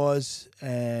it was.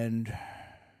 And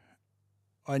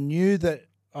I knew that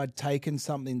I'd taken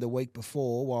something the week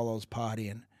before while I was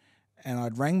partying. And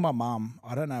I'd rang my mum.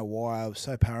 I don't know why. I was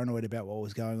so paranoid about what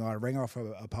was going on. I rang her off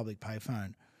a public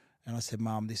payphone. And I said,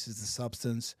 Mum, this is the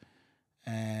substance.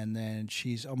 And then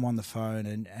I'm on the phone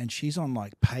and she's on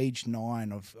like page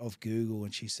 9 of Google.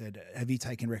 And she said, have you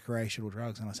taken recreational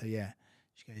drugs? And I said, yeah.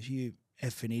 She goes, you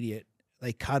effing idiot.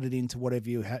 They cut it into whatever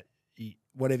you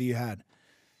had.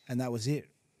 And that was it.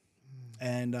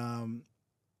 And,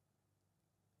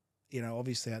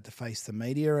 obviously I had to face the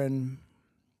media, and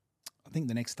I think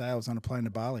the next day I was on a plane to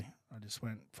Bali. I just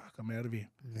went, fuck, I'm out of here.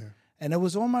 Yeah. And it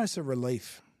was almost a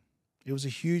relief. It was a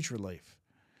huge relief.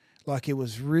 Like, it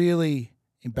was really,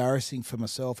 embarrassing for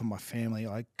myself and my family.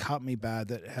 Like, cut me bad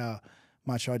that how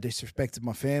much I disrespected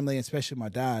my family, especially my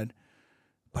dad.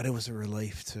 But it was a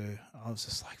relief too. I was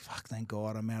just like, fuck, thank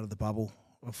God I'm out of the bubble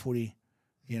of footy,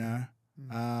 you know.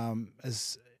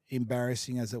 As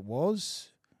embarrassing as it was,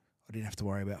 I didn't have to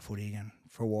worry about footy again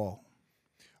for a while.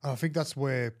 I think that's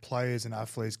where players and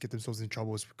athletes get themselves in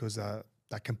trouble, is because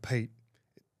they compete.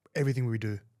 Everything we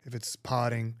do, if it's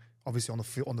partying, obviously on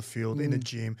the field, in the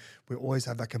gym, we always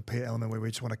have that compete element where we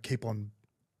just want to keep on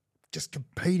just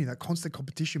competing, that constant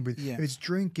competition with if it's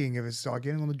drinking, if it's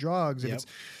getting on the drugs, if it's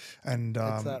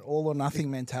it's that all or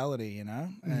nothing mentality, you know.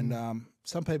 And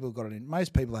some people have got it in.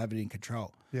 Most people have it in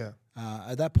control. Yeah.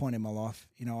 At that point in my life,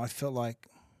 you know, I felt like,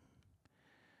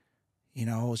 you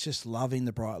know, I was just loving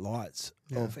the bright lights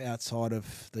of outside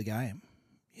of the game.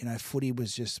 You know, footy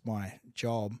was just my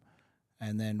job.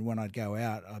 And then when I'd go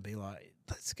out, I'd be like,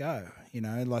 let's go. You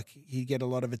know, like you get a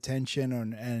lot of attention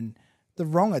and the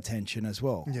wrong attention as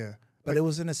well. Yeah. But it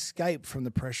was an escape from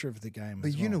the pressure of the game.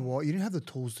 But you know what? You didn't have the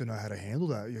tools to know how to handle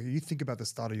that. You think about the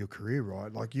start of your career,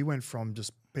 right? Like you went from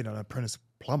just being an apprentice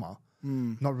plumber,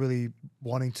 not really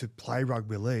wanting to play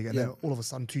rugby league. And then all of a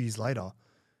sudden, 2 years later,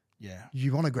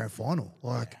 you won a grand final.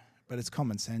 Like, but it's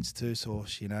common sense too,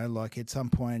 Sauce, you know, like at some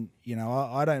point, you know,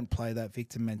 I don't play that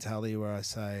victim mentality where I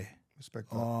say,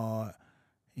 respect that. Oh,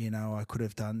 you know, I could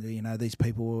have done, you know, these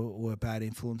people were a bad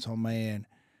influence on me. And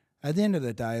at the end of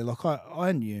the day, like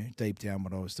I knew deep down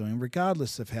what I was doing,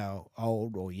 regardless of how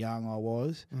old or young I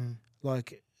was.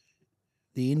 Like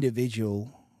the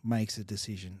individual makes a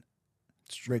decision,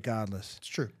 regardless. It's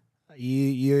true.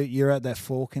 You're at that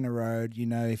fork in the road. You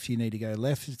know, if you need to go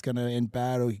left, it's going to end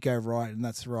bad, or you go right, and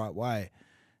that's the right way.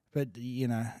 But you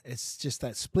know, it's just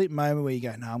that split moment where you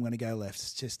go, "No, I'm going to go left.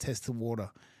 It's just test the water."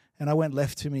 And I went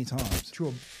left too many times.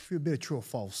 True, a bit of true or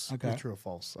false. Okay. True or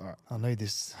false. All right, I need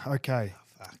this. Okay.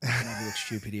 Oh, fuck, I look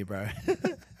stupid here, bro.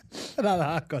 No,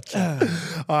 I gotcha.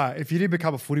 All right, if you didn't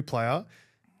become a footy player,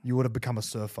 you would have become a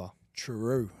surfer.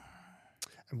 True.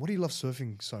 And what do you love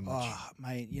surfing so much? Oh,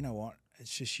 mate, you know what?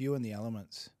 It's just you and the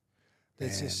elements.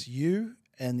 It's just you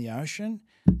and the ocean,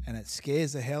 and it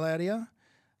scares the hell out of you.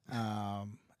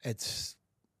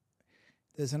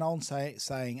 There's an old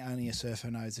saying, only a surfer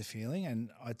knows the feeling. And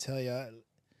I tell you,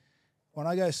 when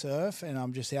I go surf and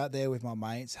I'm just out there with my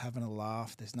mates having a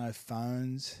laugh, there's no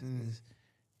phones.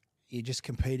 You're just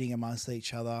competing amongst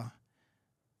each other.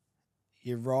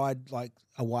 You ride like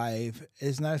a wave.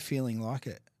 There's no feeling like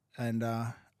it. And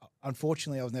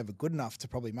unfortunately, I was never good enough to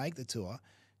probably make the tour.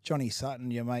 Johnny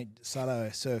Sutton, your mate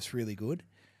Sutto, surfs really good.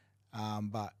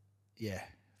 But yeah,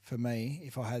 for me,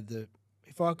 if I had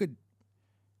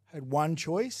one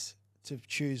choice to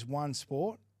choose one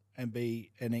sport and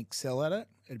excel at it,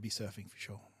 it'd be surfing for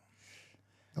sure.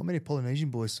 Not many Polynesian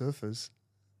boys surfers.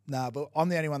 Nah, but I'm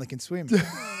the only one that can swim.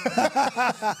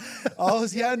 I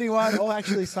was the only one. Oh,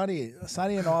 actually, Sonny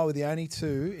and I were the only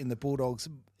two in the Bulldogs,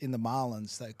 in the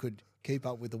Marlins, that could keep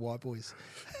up with the white boys.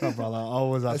 Oh, brother, I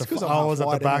was at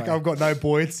the back. Anyway. I've got no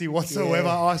buoyancy whatsoever.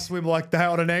 Yeah. I swim like that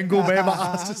on an angle, man. My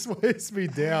ass just weighs me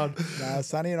down. Nah,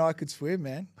 Sonny and I could swim,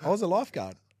 man. I was a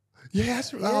lifeguard. Yeah,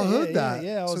 I heard that.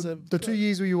 Yeah, the 2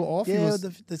 years where you were off? Yeah,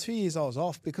 the 2 years I was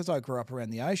off, because I grew up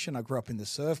around the ocean. I grew up in the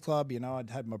surf club. You know, I'd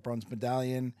had my bronze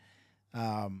medallion.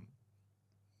 I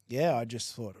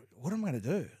just thought, what am I going to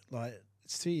do? Like,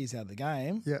 it's 2 years out of the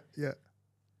game. Yeah.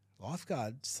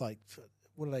 Lifeguards, like,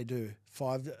 what do they do?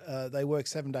 They work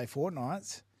 7-day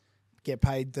fortnights, get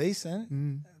paid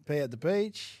decent, be at the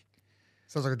beach.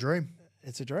 Sounds like a dream.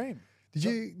 It's a dream.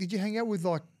 Did you hang out with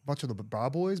like much of the bra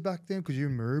boys back then? Because you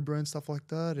and Maroubra and stuff like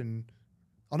that, and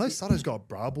I know Sutto's got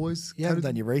bra boys. You haven't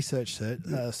done your research,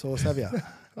 Source, have you?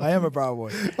 I am a bra boy.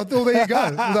 I thought, there you go.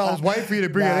 I was waiting for you to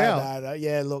bring it out. No.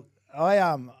 Yeah, look,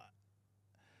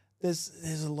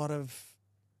 there's a lot of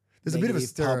a bit of a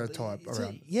stereotype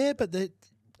around. Yeah, but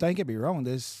don't get me wrong.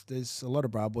 There's a lot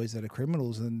of bra boys that are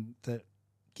criminals and that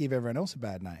give everyone else a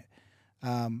bad name.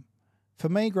 For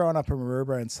me, growing up in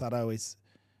Maroubra and Sutto, is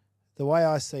the way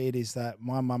I see it is that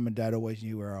my mum and dad always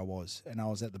knew where I was, and I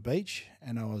was at the beach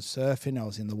and I was surfing. I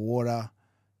was in the water.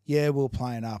 Yeah, we were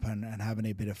playing up and having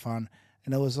a bit of fun,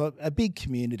 and it was a big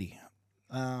community.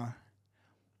 I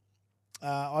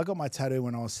got my tattoo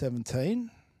when I was 17.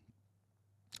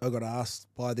 I got asked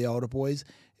by the older boys.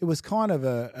 It was kind of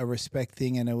a respect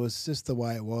thing, and it was just the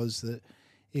way it was, that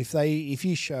if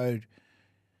you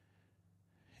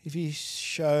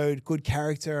showed good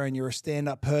character and you're a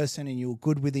stand-up person and you were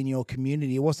good within your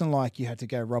community, it wasn't like you had to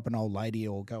go rob an old lady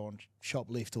or go on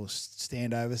shoplift or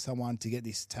stand over someone to get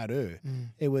this tattoo.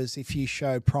 It was, if you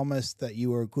showed promise that you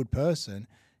were a good person,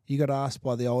 you got asked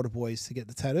by the older boys to get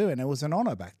the tattoo, and it was an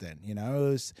honour back then. You know, it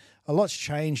was a lot's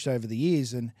changed over the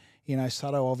years, and you know,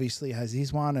 Sutto obviously has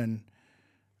his one, and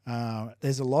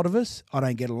there's a lot of us. I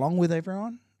don't get along with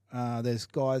everyone. There's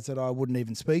guys that I wouldn't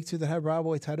even speak to that have bra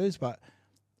boy tattoos, but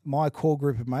my core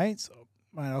group of mates,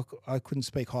 man, I couldn't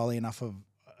speak highly enough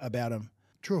about them.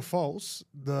 True or false?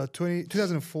 The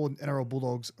 2004 NRL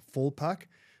Bulldogs forward pack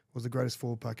was the greatest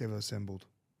forward pack ever assembled,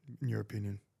 in your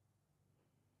opinion.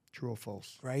 True or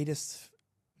false? Greatest?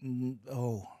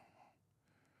 Oh,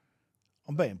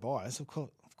 I'm being biased. Of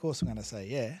course, I'm going to say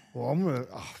yeah. Well,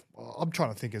 I'm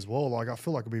trying to think as well. Like, I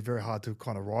feel like it'd be very hard to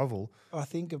kind of rival. I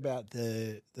think about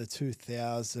the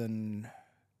 2000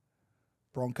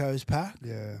 Broncos pack.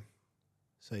 Yeah.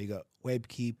 So you got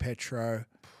Webke, Petro,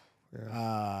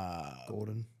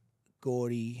 Gordon,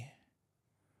 Gordy,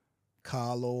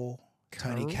 Carlo,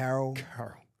 Tony Carroll.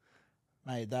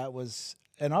 Mate, that was,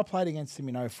 and I played against him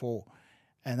in 04,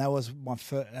 and that was my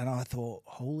first, and I thought,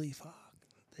 holy fuck,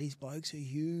 these blokes are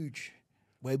huge.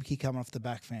 Webke coming off the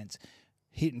back fence,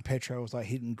 hitting Petro was like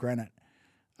hitting granite.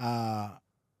 I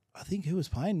think he was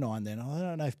playing 9 then. I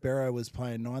don't know if Barrow was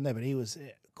playing 9 there, but he was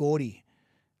Gordy,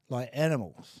 like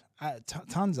animals.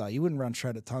 Tunza, you wouldn't run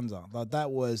straight at Tunza. Like, that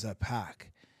was a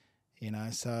pack, you know.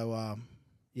 So,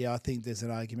 yeah, I think there's an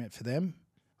argument for them.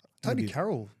 Tony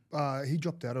Carroll, he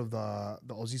dropped out of the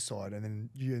Aussie side, and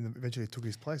then you eventually took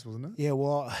his place, wasn't it? Yeah,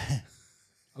 well,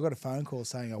 I got a phone call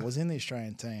saying I was in the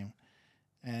Australian team,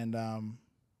 and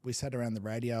we sat around the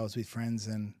radio. I was with friends,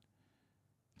 and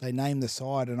they named the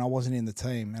side, and I wasn't in the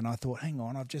team. And I thought, hang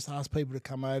on, I've just asked people to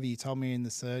come over. You told me in the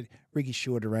third. Ricky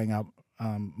Stewart rang up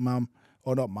the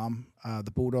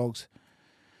Bulldogs.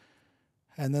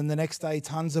 And then the next day,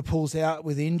 Tunza pulls out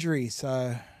with injury.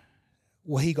 So,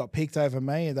 well, he got picked over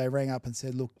me, and they rang up and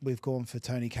said, look, we've gone for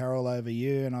Tony Carroll over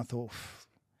you. And I thought,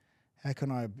 how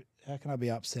can I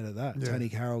be upset at that? Yeah. Tony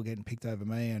Carroll getting picked over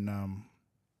me, and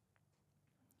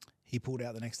he pulled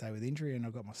out the next day with injury, and I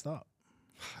got my start.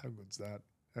 How good's that?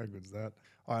 How good's that?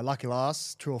 All right, lucky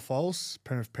last, true or false?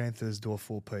 Penrith Panthers do a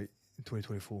 4-peat in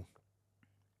 2024.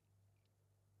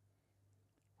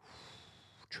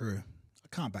 True.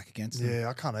 I can't back against them. Yeah,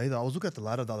 I can't either. I was looking at the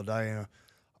ladder the other day, and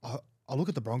I look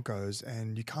at the Broncos,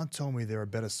 and you can't tell me they're a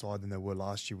better side than they were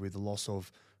last year with the loss of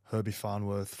Herbie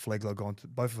Farnworth, Flegler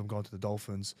both of them gone to the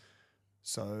Dolphins.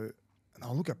 So, and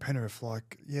I look at Penrith,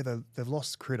 like, yeah, they've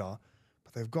lost Critter,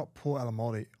 but they've got poor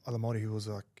Alamotti, who was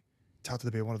like touted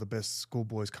to be one of the best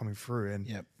schoolboys coming through, and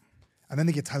then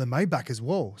they get Taylor May back as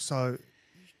well. So,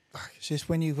 it's just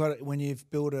when you've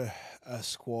built a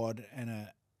squad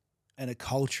and a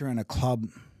culture and a club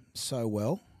so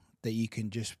well that you can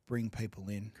just bring people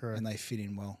in. Correct. And they fit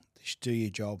in well. Just do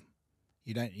your job.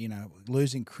 You don't,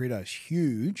 losing Critter is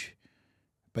huge,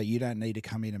 but you don't need to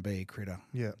come in and be a Critter.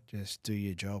 Yeah. Just do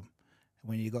your job.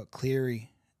 When you got Cleary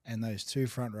and those two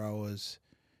front rowers,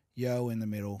 Yo in the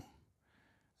middle,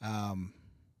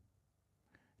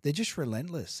 they're just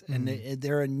relentless. And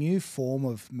they're a new form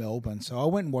of Melbourne. So I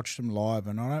went and watched them live,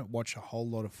 and I don't watch a whole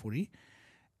lot of footy.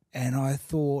 And I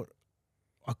thought,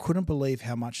 I couldn't believe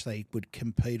how much they would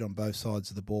compete on both sides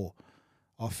of the ball,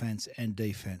 offense and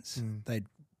defense.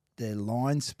 Their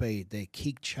line speed, their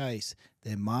kick chase,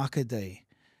 their marker D,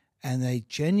 and they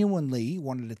genuinely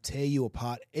wanted to tear you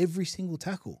apart every single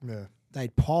tackle. Yeah.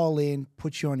 They'd pile in,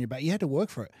 put you on your back. You had to work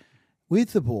for it.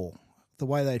 With the ball, the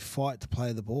way they'd fight to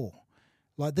play the ball.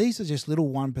 Like, these are just little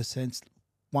 1%,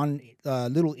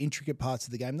 little intricate parts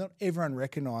of the game. Not everyone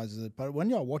recognises it, but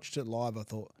when I watched it live, I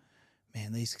thought,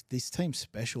 man, this team's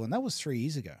special, and that was 3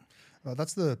 years ago.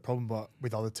 That's the problem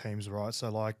with other teams, right?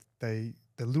 So, like, they're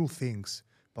little things,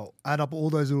 but add up all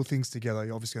those little things together,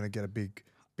 you're obviously going to get a big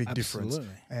difference.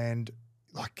 And,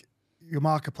 like, your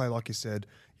marker play, like you said,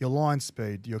 your line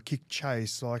speed, your kick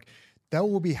chase, like, they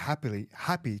will be happy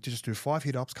to just do 5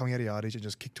 hit-ups coming out of yardage and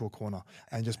just kick to a corner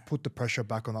and just put the pressure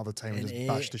back on the other team and just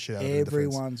bash the shit out of the defense.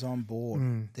 Everyone's on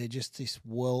board. They're just this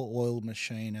well-oiled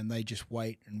machine, and they just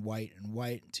wait and wait and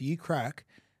wait until you crack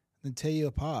and tear you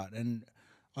apart. And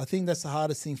I think that's the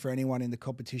hardest thing for anyone in the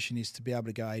competition, is to be able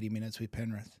to go 80 minutes with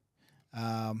Penrith.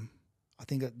 I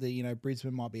think that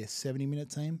Brisbane might be a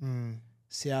 70-minute team.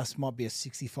 South might be a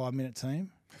 65-minute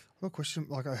team. Well, question,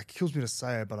 like, it kills me to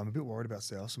say it, but I'm a bit worried about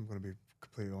South. I'm going to be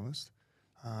completely honest.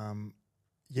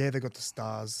 Yeah, they got the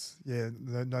stars. Yeah,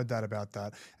 no doubt about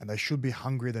that. And they should be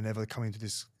hungrier than ever coming into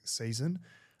this season.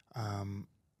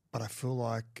 But I feel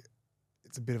like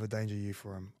it's a bit of a danger year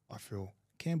for them, I feel.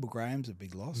 Campbell Graham's a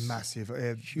big loss. Massive.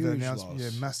 Huge loss.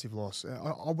 Yeah, massive loss.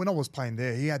 When I was playing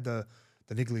there, he had the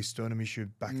niggly sternum issue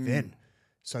back then.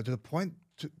 So to the point,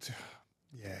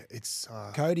 it's...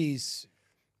 Cody's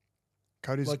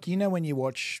Cody's Like, you know, when you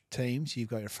watch teams, you've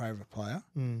got your favourite player.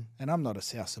 Mm. And I'm not a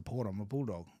South supporter. I'm a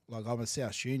Bulldog. Like, I'm a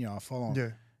South junior. I follow him. Yeah.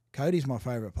 Cody's my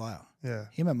favourite player. Yeah.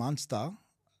 Him and Munster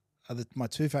are my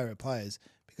two favourite players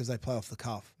because they play off the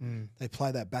cuff. They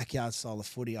play that backyard style of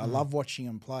footy. I love watching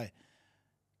them play.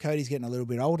 Cody's getting a little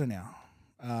bit older now.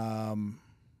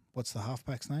 What's the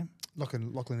halfback's name?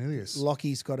 Lachlan Ilias.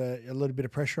 Lockie's got a little bit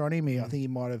of pressure on him. I think he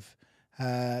might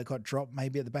have got dropped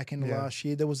maybe at the back end of last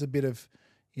year. There was a bit of,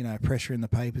 you know, pressure in the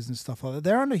papers and stuff like that.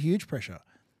 They're under huge pressure.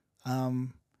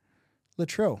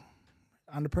 Latrell,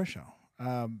 under pressure.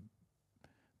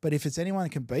 But if it's anyone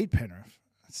that can beat Penrith,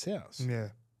 it's South. Yeah.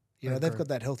 You know, they've got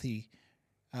that healthy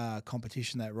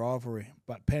competition, that rivalry.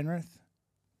 But Penrith,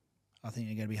 I think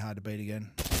they're going to be hard to beat again.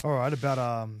 All right,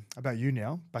 about you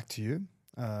now. Back to you.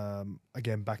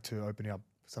 Again, back to opening up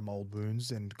some old wounds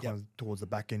and kind of towards the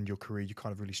back end of your career, you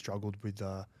kind of really struggled with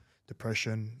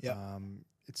depression. Yep.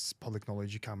 It's public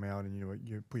knowledge. You come out and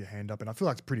you put your hand up, and I feel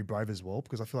like it's pretty brave as well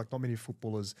because I feel like not many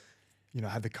footballers,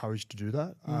 have the courage to do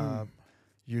that.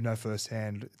 You know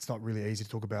firsthand, it's not really easy to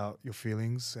talk about your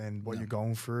feelings and what you're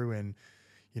going through, and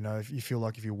if you feel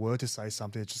like if you were to say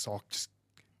something, it's just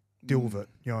deal with it.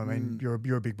 You know what I mean? You're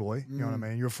a big boy. You know what I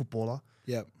mean? You're a footballer.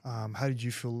 Yep. How did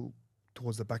you feel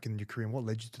towards the back end of your career, and what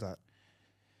led you to that?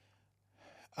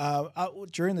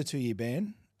 During the 2-year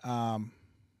ban,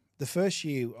 the first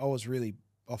year I was really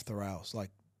off the rails, like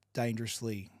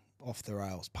dangerously off the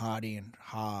rails, partying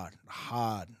hard.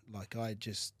 Like I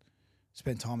just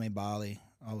spent time in Bali.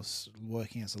 I was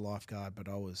working as a lifeguard, but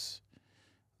I was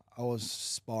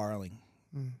spiraling,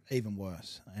 even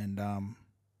worse. And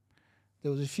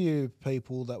there was a few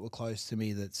people that were close to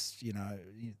me that's,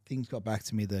 things got back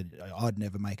to me that I'd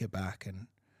never make it back and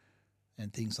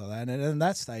things like that. And at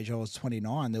that stage, I was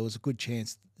 29. There was a good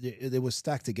chance there was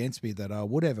stacked against me that I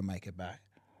would ever make it back.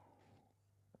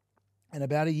 And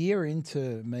about a year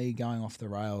into me going off the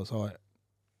rails,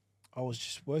 I was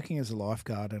just working as a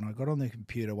lifeguard, and I got on the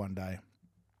computer one day,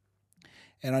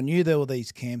 and I knew there were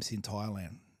these camps in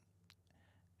Thailand,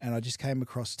 and I just came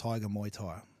across Tiger Muay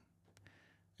Thai.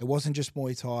 It wasn't just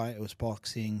Muay Thai, it was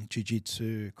boxing,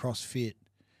 jiu-jitsu, CrossFit,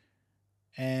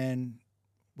 and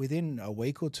within a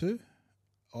week or two,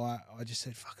 I just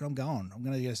said, fuck it, I'm going. I'm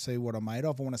going to go see what I'm made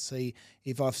of. I want to see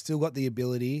if I've still got the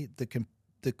ability, the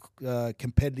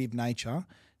competitive nature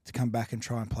to come back and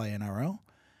try and play NRL.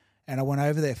 And I went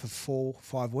over there for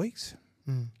 4-5 weeks,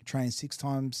 trained 6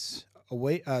 days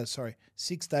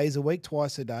a week,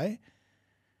 twice a day.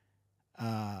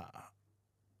 I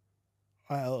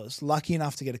was lucky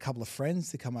enough to get a couple of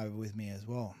friends to come over with me as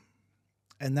well.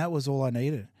 And that was all I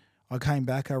needed. I came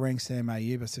back, I rang Sam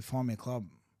Ayub, I said, find me a club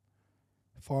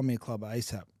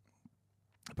ASAP.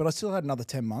 But I still had another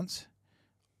 10 months.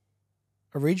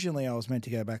 Originally, I was meant to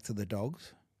go back to the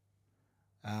Dogs.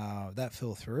 That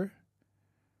fell through.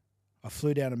 I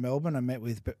flew down to Melbourne. I met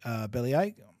with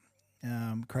Bellyache,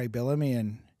 Craig Bellamy,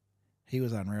 and he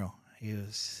was unreal. He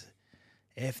was,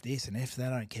 F this and F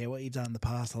that. I don't care what you've done in the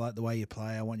past. I like the way you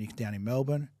play. I want you down in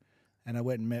Melbourne. And I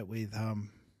went and met with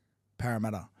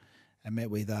Parramatta and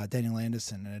met with Daniel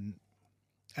Anderson. And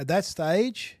at that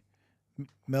stage,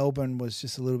 Melbourne was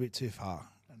just a little bit too far.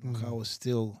 Like I was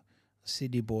still a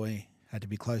Sydney boy, had to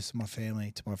be close to my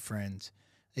family, to my friends.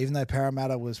 Even though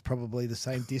Parramatta was probably the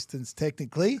same distance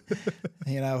technically,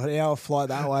 an hour flight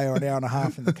that way or an hour and a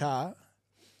half in the car,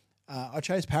 I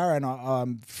chose Parra, and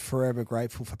I'm forever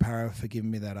grateful for Parra for giving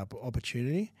me that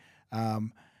opportunity.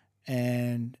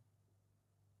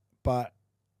 But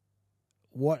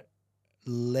what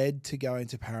led to going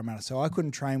to Parramatta? So I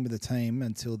couldn't train with the team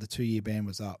until the 2-year ban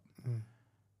was up.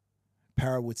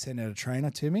 Parra would send out a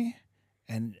trainer to me,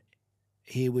 and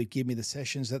he would give me the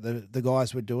sessions that the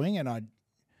guys were doing, and I'd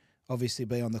obviously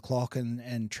be on the clock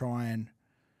and try and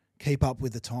keep up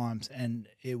with the times. And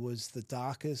it was the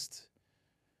darkest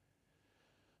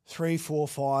 3, 4,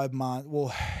 5 months.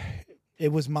 Well,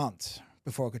 it was months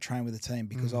before I could train with the team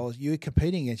because you were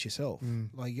competing against yourself.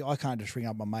 Like I can't just ring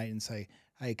up my mate and say,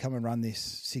 hey, come and run this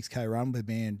 6K run with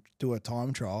me and do a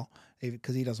time trial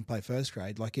because he doesn't play first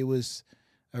grade. Like it was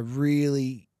a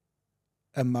really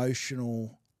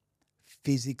emotional,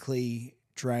 physically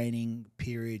draining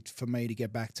period for me to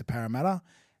get back to Parramatta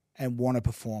and want to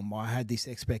perform. I had this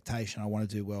expectation. I want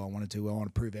to do well. I want to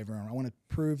prove everyone. I want to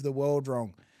prove the world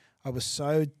wrong. I was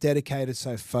so dedicated,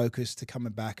 so focused to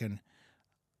coming back, and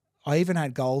I even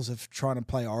had goals of trying to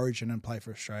play Origin and play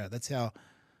for Australia. That's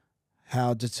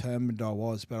how determined I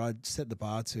was, but I set the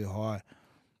bar too high.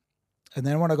 And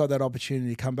then when I got that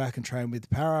opportunity to come back and train with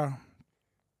Parra,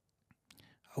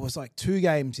 I was like 2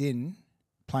 games in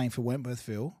playing for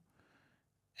Wentworthville,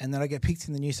 and then I get picked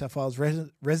in the New South Wales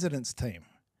residence team.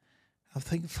 I'm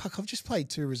thinking, fuck, I've just played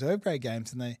 2 reserve grade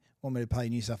games and they want me to play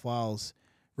New South Wales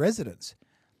residents.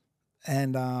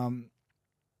 And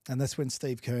that's when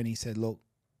Steve Kearney said, look,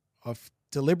 I've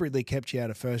deliberately kept you out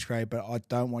of first grade, but I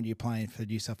don't want you playing for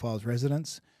New South Wales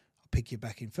residents. I'll pick you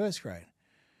back in first grade.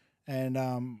 And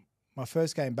my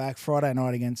first game back, Friday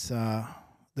night against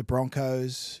the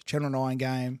Broncos, Channel 9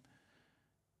 game.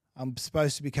 I'm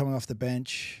supposed to be coming off the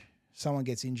bench. Someone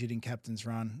gets injured in captain's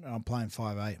run. I'm playing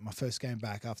 5'8". My first game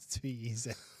back after 2 years.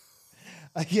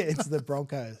 I get into the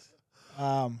Broncos.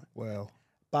 Well,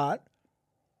 but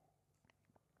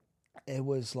it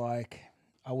was like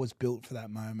I was built for that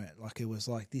moment. Like it was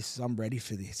like, I'm ready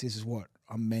for this. This is what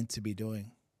I'm meant to be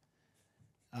doing.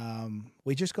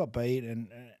 We just got beat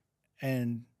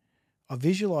and I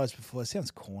visualised before. It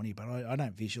sounds corny, but I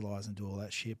don't visualise and do all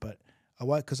that shit. But I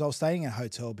won't, because I was staying in a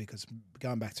hotel because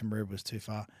going back to Maroubra was too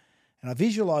far. And I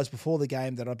visualised before the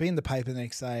game that I'd be in the paper the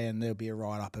next day and there'll be a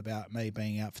write-up about me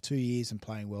being out for 2 years and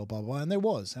playing well, blah, blah, blah. And there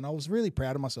was. And I was really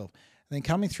proud of myself. And then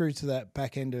coming through to that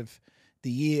back end of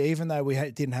the year, even though we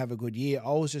didn't have a good year,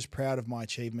 I was just proud of my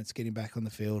achievements getting back on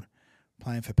the field,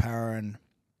 playing for Para. And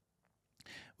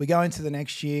we go into the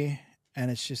next year and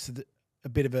it's just a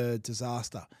bit of a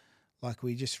disaster. Like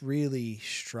we just really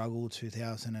struggled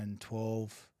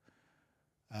 2012.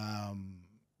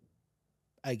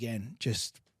 Again,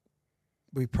 just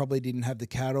we probably didn't have the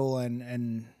cattle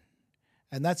and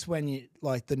that's when you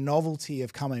like the novelty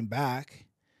of coming back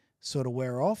sort of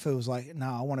wear off. It was like, no,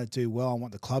 I want to do well. I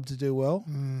want the club to do well.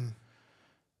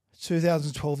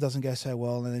 2012 doesn't go so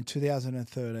well. And then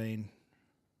 2013,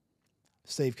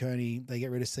 Steve Kearney, they get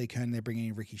rid of Steve Kearney. They're bringing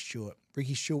in Ricky Stewart.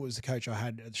 Ricky Stewart was the coach I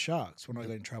had at the Sharks when I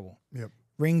got in trouble. Yep.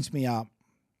 Rings me up.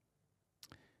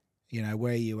 You know,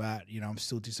 where are you at? You know, I'm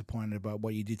still disappointed about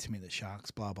what you did to me at the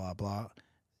Sharks, blah, blah, blah.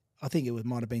 I think it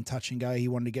might have been touch and go. He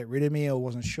wanted to get rid of me. I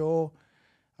wasn't sure.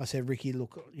 I said, Ricky,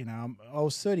 look, you know, I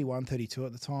was 31, 32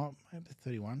 at the time. Maybe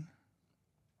 31.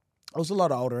 I was a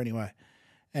lot older anyway.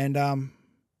 And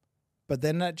but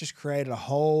then that just created a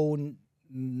whole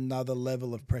another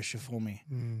level of pressure for me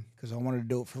because I wanted to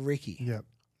do it for Ricky. Yep.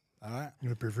 All right. You're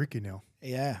going to prove Ricky now.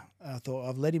 Yeah. I thought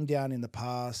I've let him down in the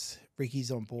past.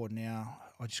 Ricky's on board now.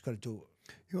 I just got to do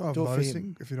it. You know what I'm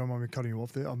noticing, if you don't mind me cutting you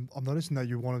off there, I'm noticing that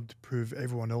you wanted to prove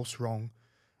everyone else wrong,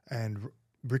 and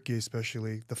Ricky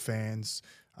especially, the fans,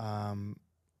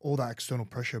 all that external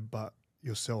pressure, but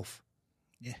yourself.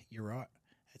 Yeah, you're right.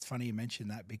 It's funny you mention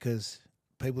that because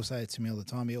people say it to me all the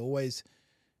time. You're always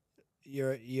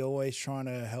trying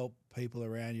to help people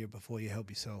around you before you help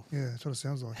yourself. Yeah, that's what it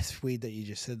sounds like. It's weird that you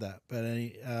just said that, but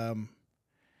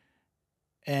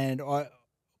and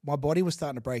my body was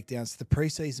starting to break down. So the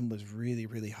preseason was really,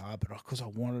 really hard, but because I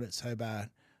wanted it so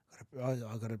bad, I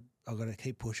got to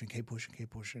keep pushing.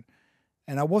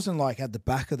 And I wasn't like at the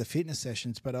back of the fitness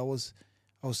sessions, but I was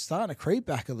starting to creep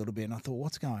back a little bit. And I thought,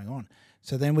 what's going on?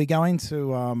 So then we go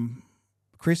into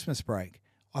Christmas break.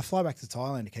 I fly back to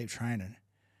Thailand to keep training,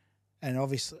 and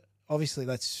obviously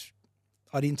that's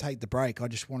I didn't take the break. I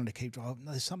just wanted to keep. Oh,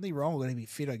 there's something wrong. I'm going to be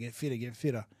fitter, get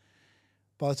fitter.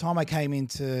 By the time I came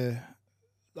into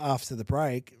after the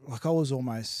break, like I was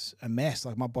almost a mess.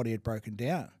 Like my body had broken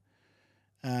down,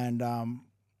 and I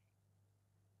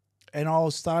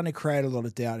was starting to create a lot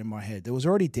of doubt in my head. There was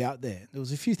already doubt there. There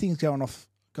was a few things going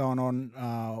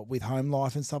on with home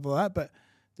life and stuff like that, but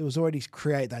there was already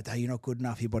create that day. You're not good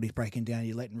enough. Your body's breaking down.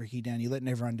 You're letting Ricky down. You're letting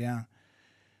everyone down.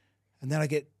 And then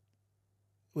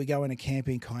we go into camp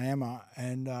in Kiama,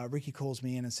 and Ricky calls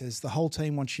me in and says, the whole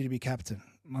team wants you to be captain.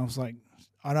 And I was like,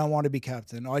 I don't want to be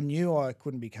captain. I knew I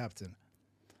couldn't be captain.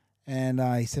 And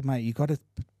he said, mate, you got to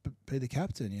be the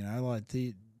captain, you know, like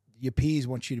your peers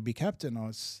want you to be captain.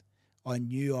 I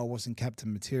knew I wasn't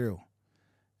captain material.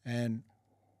 And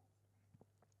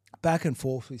back and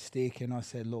forth with Stick, and I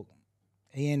said, look,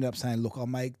 he ended up saying, look, I'll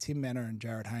make Tim Manor and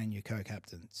Jared Hayne your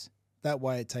co-captains. That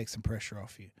way it takes some pressure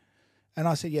off you. And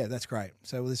I said, yeah, that's great.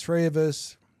 So there's 3 of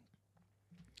us.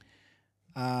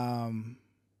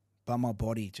 But my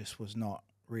body just was not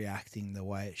reacting the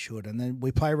way it should. And then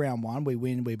we play round 1. We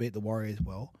win. We beat the Warriors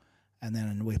well. And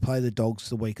then we play the Dogs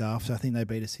the week after. I think they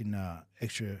beat us in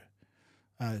extra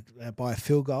by a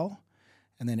field goal.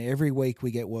 And then every week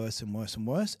we get worse and worse and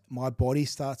worse. My body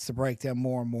starts to break down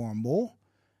more and more and more.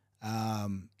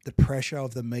 The pressure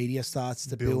of the media starts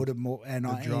to build and more. And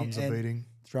the drums are beating.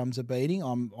 Drums are beating.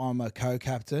 I'm a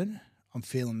co-captain. I'm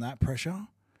feeling that pressure.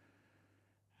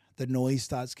 The noise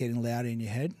starts getting louder in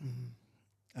your head.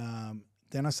 Mm-hmm.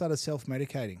 Then I started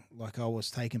self-medicating. Like I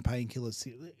was taking painkillers.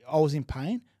 I was in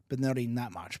pain, but not in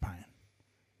that much pain.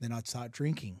 Then I'd start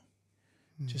drinking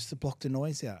just to block the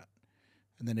noise out.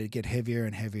 And then it'd get heavier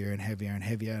and heavier and heavier and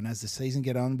heavier. And as the season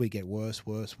get on, we get worse,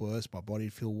 worse, worse. My body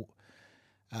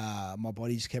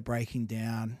just kept breaking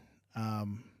down.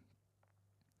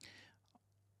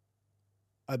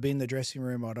 I'd be in the dressing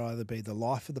room. I'd either be the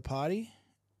life of the party,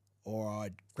 or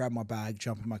I'd grab my bag,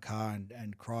 jump in my car,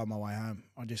 and cry my way home.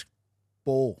 I'd just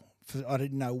bawl. I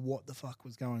didn't know what the fuck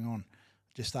was going on.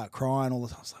 Just start crying all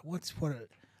the time. I was like,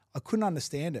 I couldn't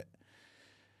understand it.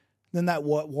 Then that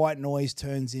white noise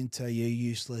turns into you're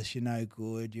useless, you're no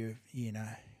good,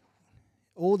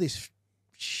 all this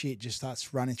shit just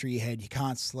starts running through your head. You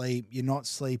can't sleep, you're not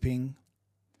sleeping,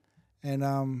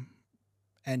 and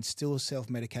still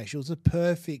self-medication. It was a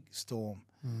perfect storm.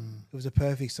 It was a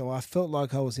perfect storm. I felt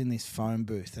like I was in this phone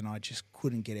booth and I just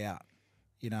couldn't get out.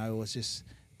 It was just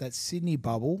that Sydney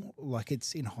bubble. Like,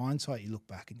 it's in hindsight, you look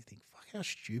back and you think, fuck, how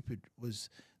stupid was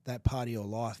that part of your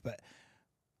life? But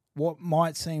what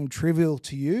might seem trivial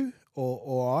to you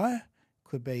or I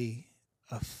could be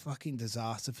a fucking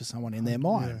disaster for someone in their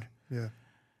mind. Yeah.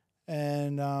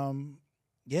 And, and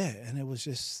it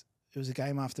was a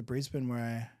game after Brisbane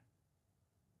where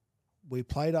we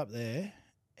played up there,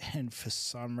 and for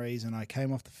some reason I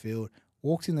came off the field,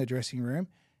 walked in the dressing room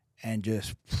and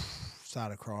just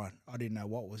started crying. I didn't know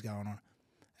what was going on.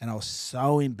 And I was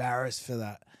so embarrassed for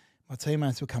that. My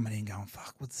teammates were coming in going,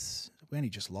 fuck, we only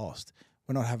just lost.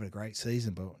 We're not having a great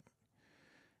season,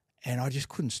 and I just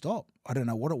couldn't stop. I don't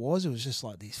know what it was. It was just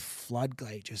like this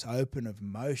floodgate just open of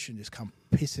emotion just come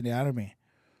pissing out of me.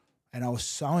 And I was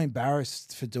so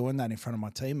embarrassed for doing that in front of my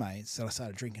teammates that I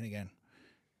started drinking again.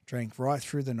 Drank right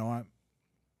through the night,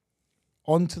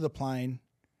 onto the plane.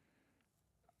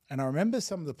 And I remember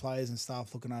some of the players and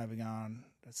staff looking over going,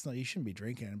 you shouldn't be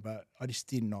drinking. But I just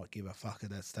did not give a fuck at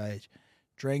that stage.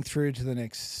 Drank through to the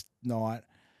next night.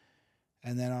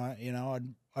 And then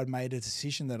I'd made a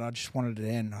decision that I just wanted it to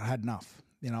end. I had enough.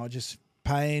 Just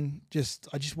pain.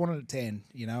 I just wanted it to end.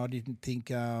 I didn't think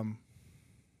it's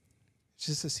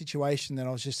just a situation that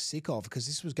I was just sick of, because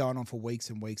this was going on for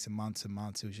weeks and weeks and months and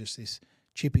months. It was just this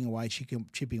chipping away.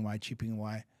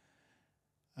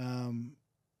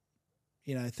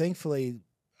 Thankfully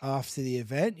after the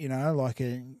event,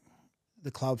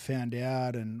 the club found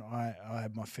out, and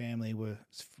my family were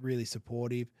really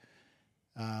supportive.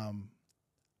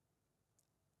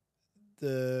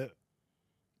 The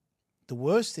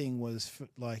worst thing was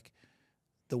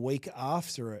the week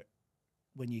after it,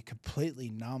 when you're completely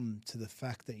numb to the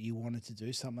fact that you wanted to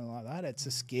do something like that. It's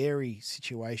a scary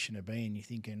situation to be in. You're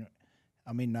thinking,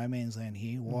 I'm in no man's land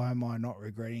here. Why am I not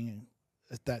regretting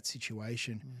that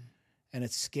situation? And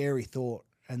it's a scary thought.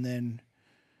 And then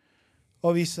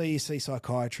obviously you see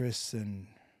psychiatrists, and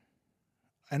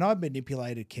I've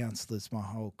manipulated counsellors my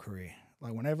whole career.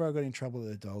 Like, whenever I got in trouble with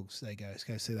the Dogs, they go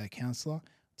see that counsellor,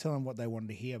 tell them what they wanted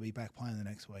to hear, I'll be back playing the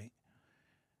next week.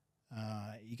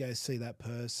 You go see that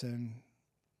person,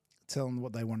 tell them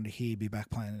what they wanted to hear, be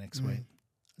back playing the next week.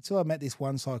 Until I met this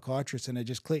one psychiatrist, and it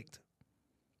just clicked.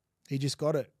 He just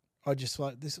got it. I just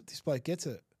this bloke gets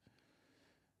it.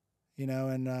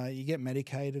 And you get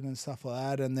medicated and stuff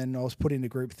like that. And then I was put into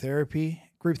group therapy.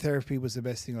 Group therapy was the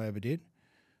best thing I ever did.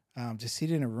 Just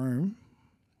sit in a room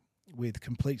with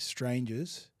complete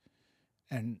strangers,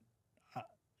 and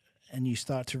you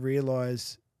start to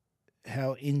realise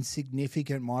how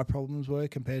insignificant my problems were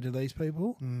compared to these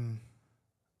people.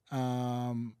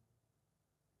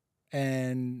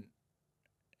 And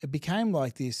it became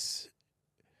like this.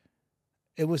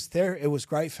 It was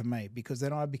great for me, because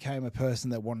then I became a person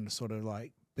that wanted to sort of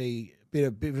be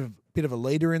a bit of a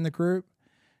leader in the group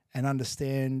and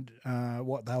understand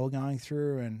what they were going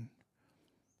through.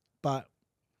 But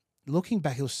looking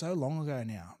back, it was so long ago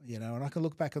now, and I can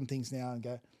look back on things now and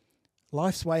go,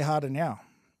 life's way harder now,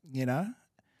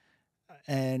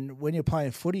 And when you're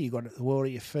playing footy, you got the world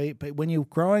at your feet. But when you're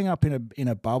growing up in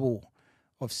a bubble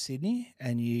of Sydney,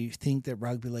 and you think that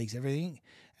rugby league's everything,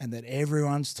 and that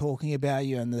everyone's talking about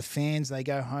you, and the fans, they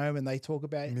go home and they talk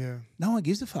about you. No one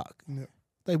gives a fuck. Yeah.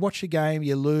 They watch the game,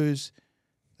 you lose,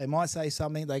 they might say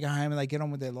something, they go home and they get on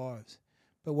with their lives.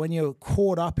 But when you're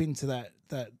caught up into that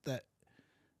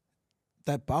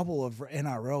bubble of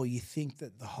NRL, you think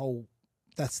that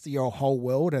that's your whole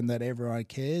world, and that everyone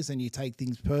cares, and you take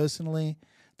things personally.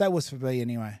 That was for me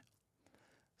anyway.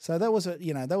 So that was a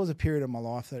period of my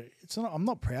life that I'm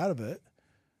not proud of it,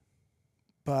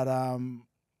 but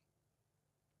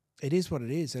it is what it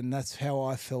is, and that's how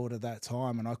I felt at that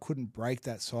time, and I couldn't break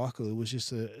that cycle. It was just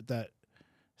that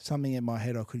something in my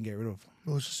head I couldn't get rid of.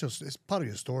 Well, it's part of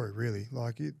your story, really.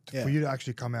 For you to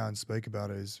actually come out and speak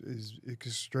about it is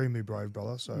extremely brave,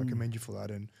 brother. So I commend you for that.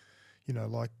 And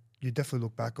you definitely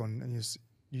look back on, and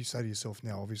you say to yourself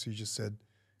now. Obviously, you just said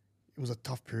was a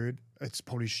tough period. It's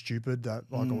probably stupid that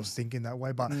I was thinking that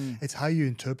way, but it's how you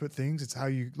interpret things. It's how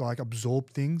you like absorb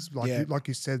things. Like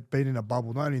you said, being in a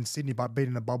bubble, not only in Sydney, but being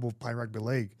in a bubble of playing rugby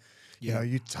league. You know,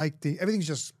 you take everything's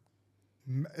just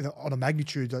on a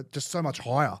magnitude that just so much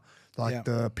higher. Like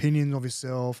the opinion of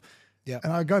yourself. Yeah.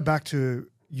 And I go back to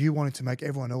you wanting to make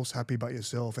everyone else happy but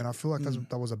yourself. And I feel like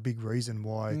that was a big reason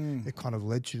why it kind of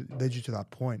led you to that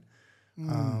point.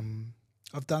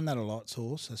 I've done that a lot,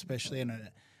 Source, especially,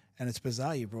 and it's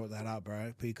bizarre you brought that up,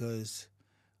 bro, because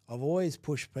I've always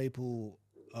pushed people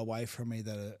away from me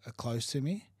that are close to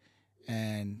me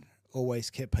and always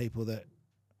kept people that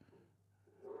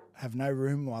have no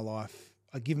room in my life.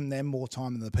 I give them more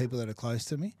time than the people that are close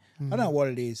to me. I don't know what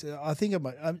it is. I think I'm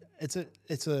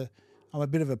a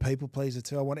bit of a people pleaser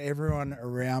too. I want everyone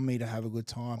around me to have a good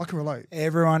time. I can relate.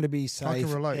 Everyone to be safe. I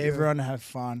can relate. Everyone to have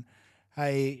fun.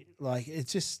 Hey, like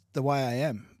it's just the way I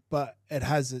am. But it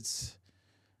has it's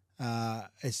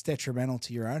detrimental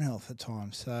to your own health at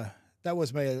times. So that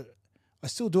was me. I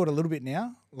still do it a little bit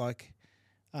now, like,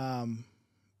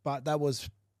 but that was,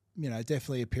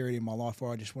 definitely a period in my life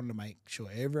where I just wanted to make sure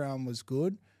everyone was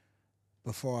good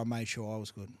before I made sure I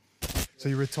was good. So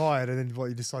you retired, and then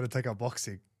you decided to take up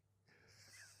boxing.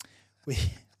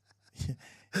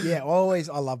 I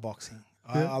love boxing.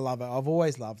 I love it. I've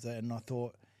always loved it, and I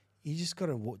thought you just got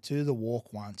to do the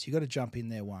walk once. You got to jump in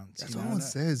there once. That's what everyone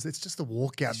says. It's just the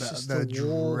walkout, the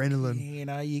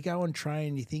adrenaline. You go and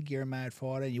train. You think you're a mad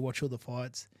fighter. You watch all the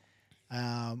fights.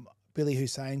 Billy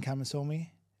Hussein came and saw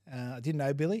me. I didn't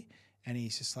know Billy, and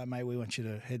he's just like, mate, we want you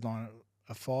to headline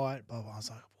a fight. Blah, blah. I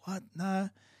was like, what? No.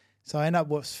 So I ended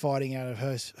up fighting out of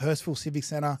Hurstville Civic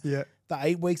Centre. Yeah. The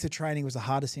 8 weeks of training was the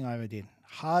hardest thing I ever did.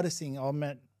 Hardest thing. I'm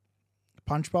at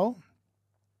Punch Bowl.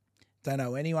 Don't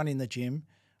know anyone in the gym.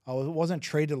 I wasn't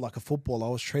treated like a footballer. I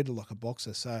was treated like a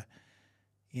boxer. So,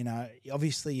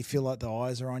 obviously you feel like the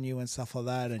eyes are on you and stuff like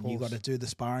that, and you got to do the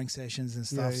sparring sessions and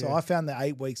stuff. So I found the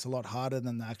 8 weeks a lot harder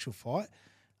than the actual fight,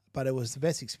 but it was the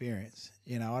best experience.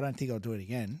 I don't think I'll do it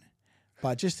again.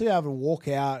 But just to be able to walk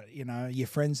out, your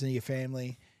friends and your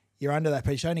family, you're under that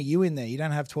pressure. Only you in there. You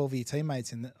don't have 12 of your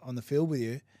teammates on the field with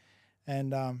you.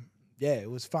 And, it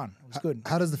was fun. It was good.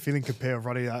 How does the feeling compare of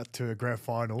running out to a grand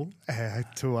final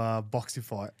to a boxing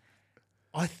fight?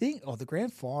 I think, the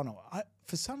grand final,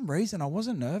 for some reason, I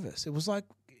wasn't nervous. It was like,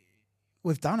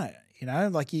 we've done it,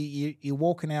 like you're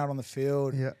walking out on the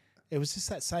field. Yeah. It was just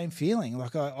that same feeling.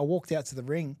 Like I walked out to the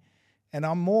ring, and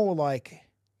I'm more like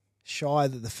shy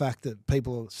that the fact that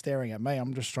people are staring at me.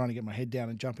 I'm just trying to get my head down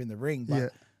and jump in the ring.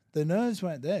 But the nerves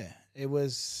weren't there. It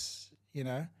was,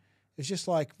 it's just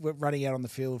like we're running out on the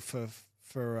field for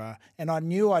and I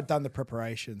knew I'd done the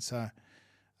preparation. So,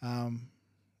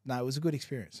 no, it was a good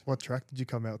experience. What track did you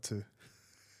come out to?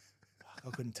 I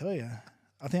couldn't tell you.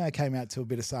 I think I came out to a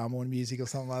bit of Samoan music or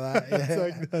something like that.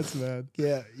 Yeah. That's mad.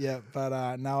 Yeah.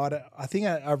 But no, I think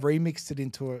I remixed it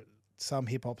into some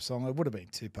hip hop song. It would have been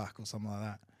Tupac or something like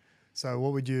that.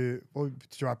 So to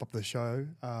wrap up the show,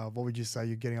 what would you say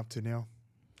you're getting up to now?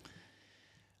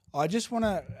 I just want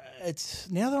to,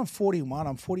 now that I'm 41,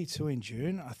 I'm 42 in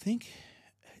June. I think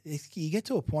you get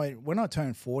to a point, when I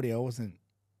turned 40, I wasn't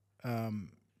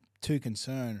too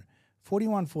concerned.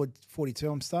 41,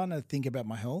 42, I'm starting to think about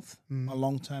my health, my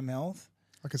long-term health.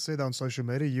 I can see that on social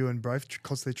media, you and Brave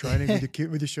constantly training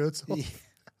with your shirts off.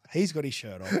 He's got his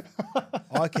shirt off.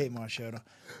 I keep my shirt off.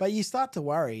 But you start to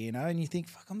worry, and you think,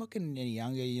 fuck, I'm not getting any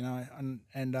younger,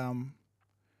 and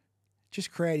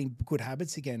just creating good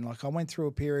habits again. Like I went through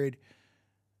a period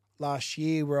last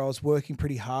year where I was working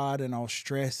pretty hard and I was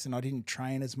stressed and I didn't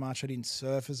train as much. I didn't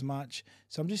surf as much.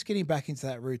 So I'm just getting back into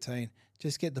that routine,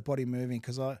 just get the body moving,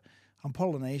 because I'm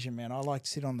Polynesian, man. I like to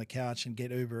sit on the couch and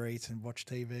get Uber Eats and watch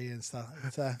TV and stuff.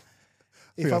 So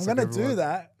if I'm going to do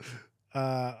that,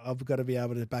 I've got to be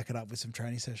able to back it up with some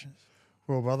training sessions.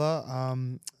 Well, brother,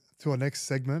 to our next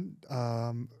segment,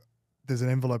 there's an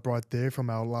envelope right there from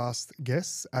our last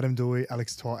guests, Adam Dewey,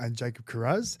 Alex Trot, and Jacob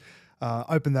Carraz.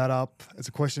 Open that up. It's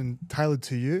a question tailored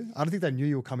to you. I don't think they knew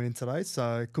you were coming in today,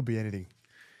 so it could be anything.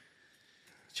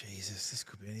 Jesus, this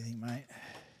could be anything, mate.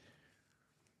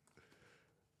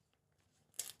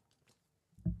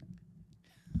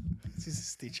 Is this a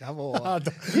stitch up or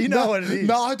you know what it is?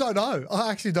 No, I don't know. I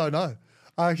actually don't know.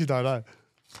 That's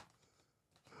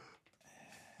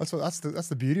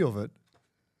the beauty of it.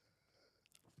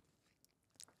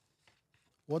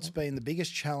 What's been the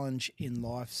biggest challenge in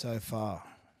life so far?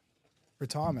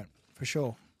 Retirement, for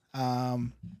sure. I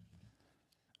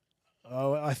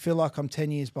feel like I'm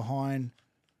 10 years behind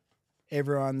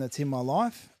everyone that's in my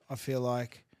life. I feel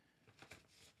like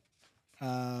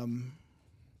I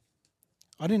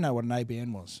didn't know what an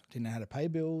ABN was. Didn't know how to pay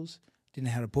bills. didn't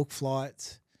know how to book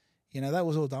flights. That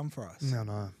was all done for us.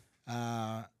 No.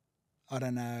 I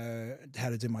don't know how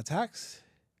to do my tax.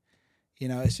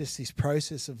 It's just this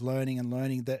process of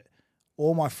learning that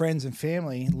all my friends and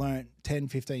family learnt 10,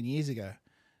 15 years ago.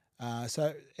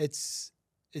 So it's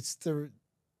the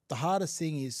hardest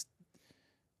thing is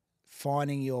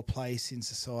finding your place in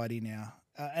society now.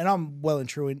 And I'm well and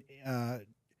truly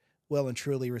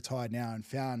retired now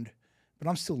but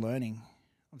I'm still learning.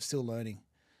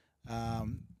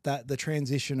 That the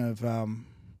transition of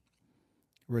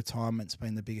retirement's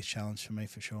been the biggest challenge for me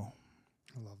for sure.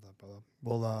 I love that, brother.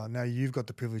 Well, now you've got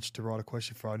the privilege to write a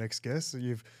question for our next guest. So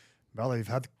you've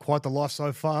had quite the life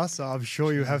so far, so I'm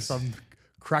sure you have some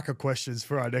cracker questions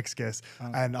for our next guest.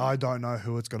 And I don't know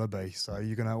who it's going to be, so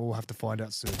you're going to all have to find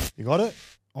out soon. You got it?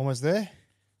 Almost there?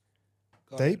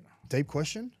 Deep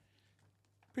question?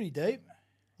 Pretty deep.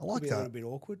 I like that. A little bit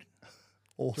awkward.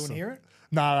 Awesome. Do you want to hear it?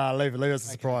 No, leave it as a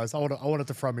surprise. I want it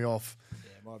to throw me off.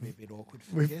 Yeah, it might be a bit awkward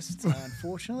for guests,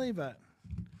 unfortunately, but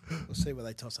we'll see where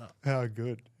they toss up. How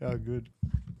good. Can't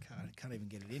even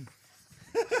get it in.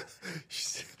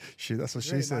 That's what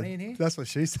she Money said. in here? That's what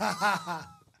she said.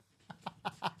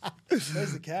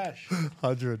 Where's the cash?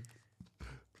 100.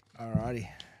 Alrighty.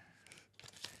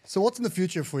 So what's in the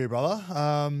future for you, brother?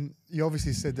 You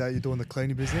obviously said that you're doing the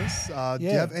cleaning business. Do you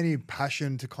have any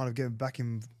passion to kind of get back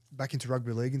into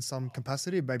rugby league in some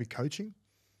capacity, maybe coaching?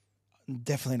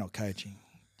 Definitely not coaching.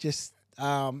 Just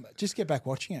get back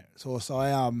watching it. So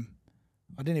I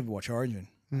didn't even watch Origin.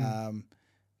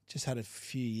 Just had a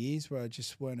few years where I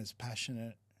just weren't as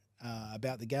passionate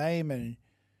about the game, and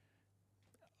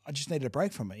I just needed a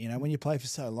break from it. When you play for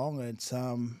so long, it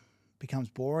becomes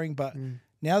boring. But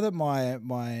now that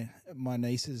my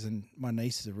nieces my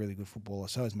niece is a really good footballer,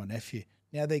 so is my nephew.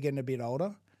 Now they're getting a bit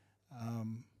older.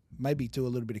 Maybe do a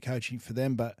little bit of coaching for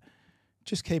them, but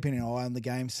just keeping an eye on the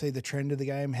game, see the trend of the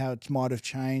game, how it might have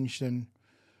changed, and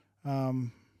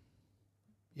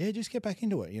just get back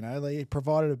into it. They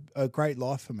provided a great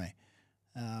life for me,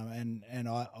 and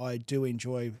I do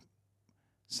enjoy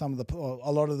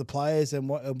a lot of the players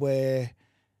and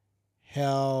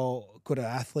how good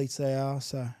athletes they are.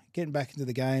 So getting back into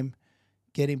the game,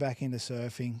 getting back into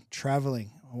surfing,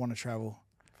 traveling. I want to travel.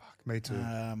 Fuck, me too.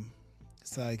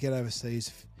 So get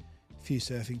overseas, a few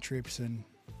surfing trips, and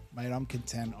mate, I'm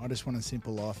content. I just want a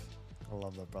simple life. I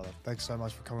love that, brother. Thanks so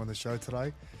much for coming on the show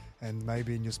today. And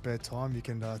maybe in your spare time, you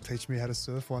can teach me how to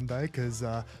surf one day, because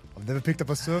I've never picked up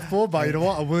a surfboard, but you know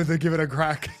what? I'm willing to give it a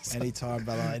crack. Anytime,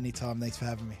 brother. Anytime. Thanks for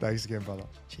having me. Thanks again, brother.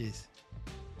 Cheers.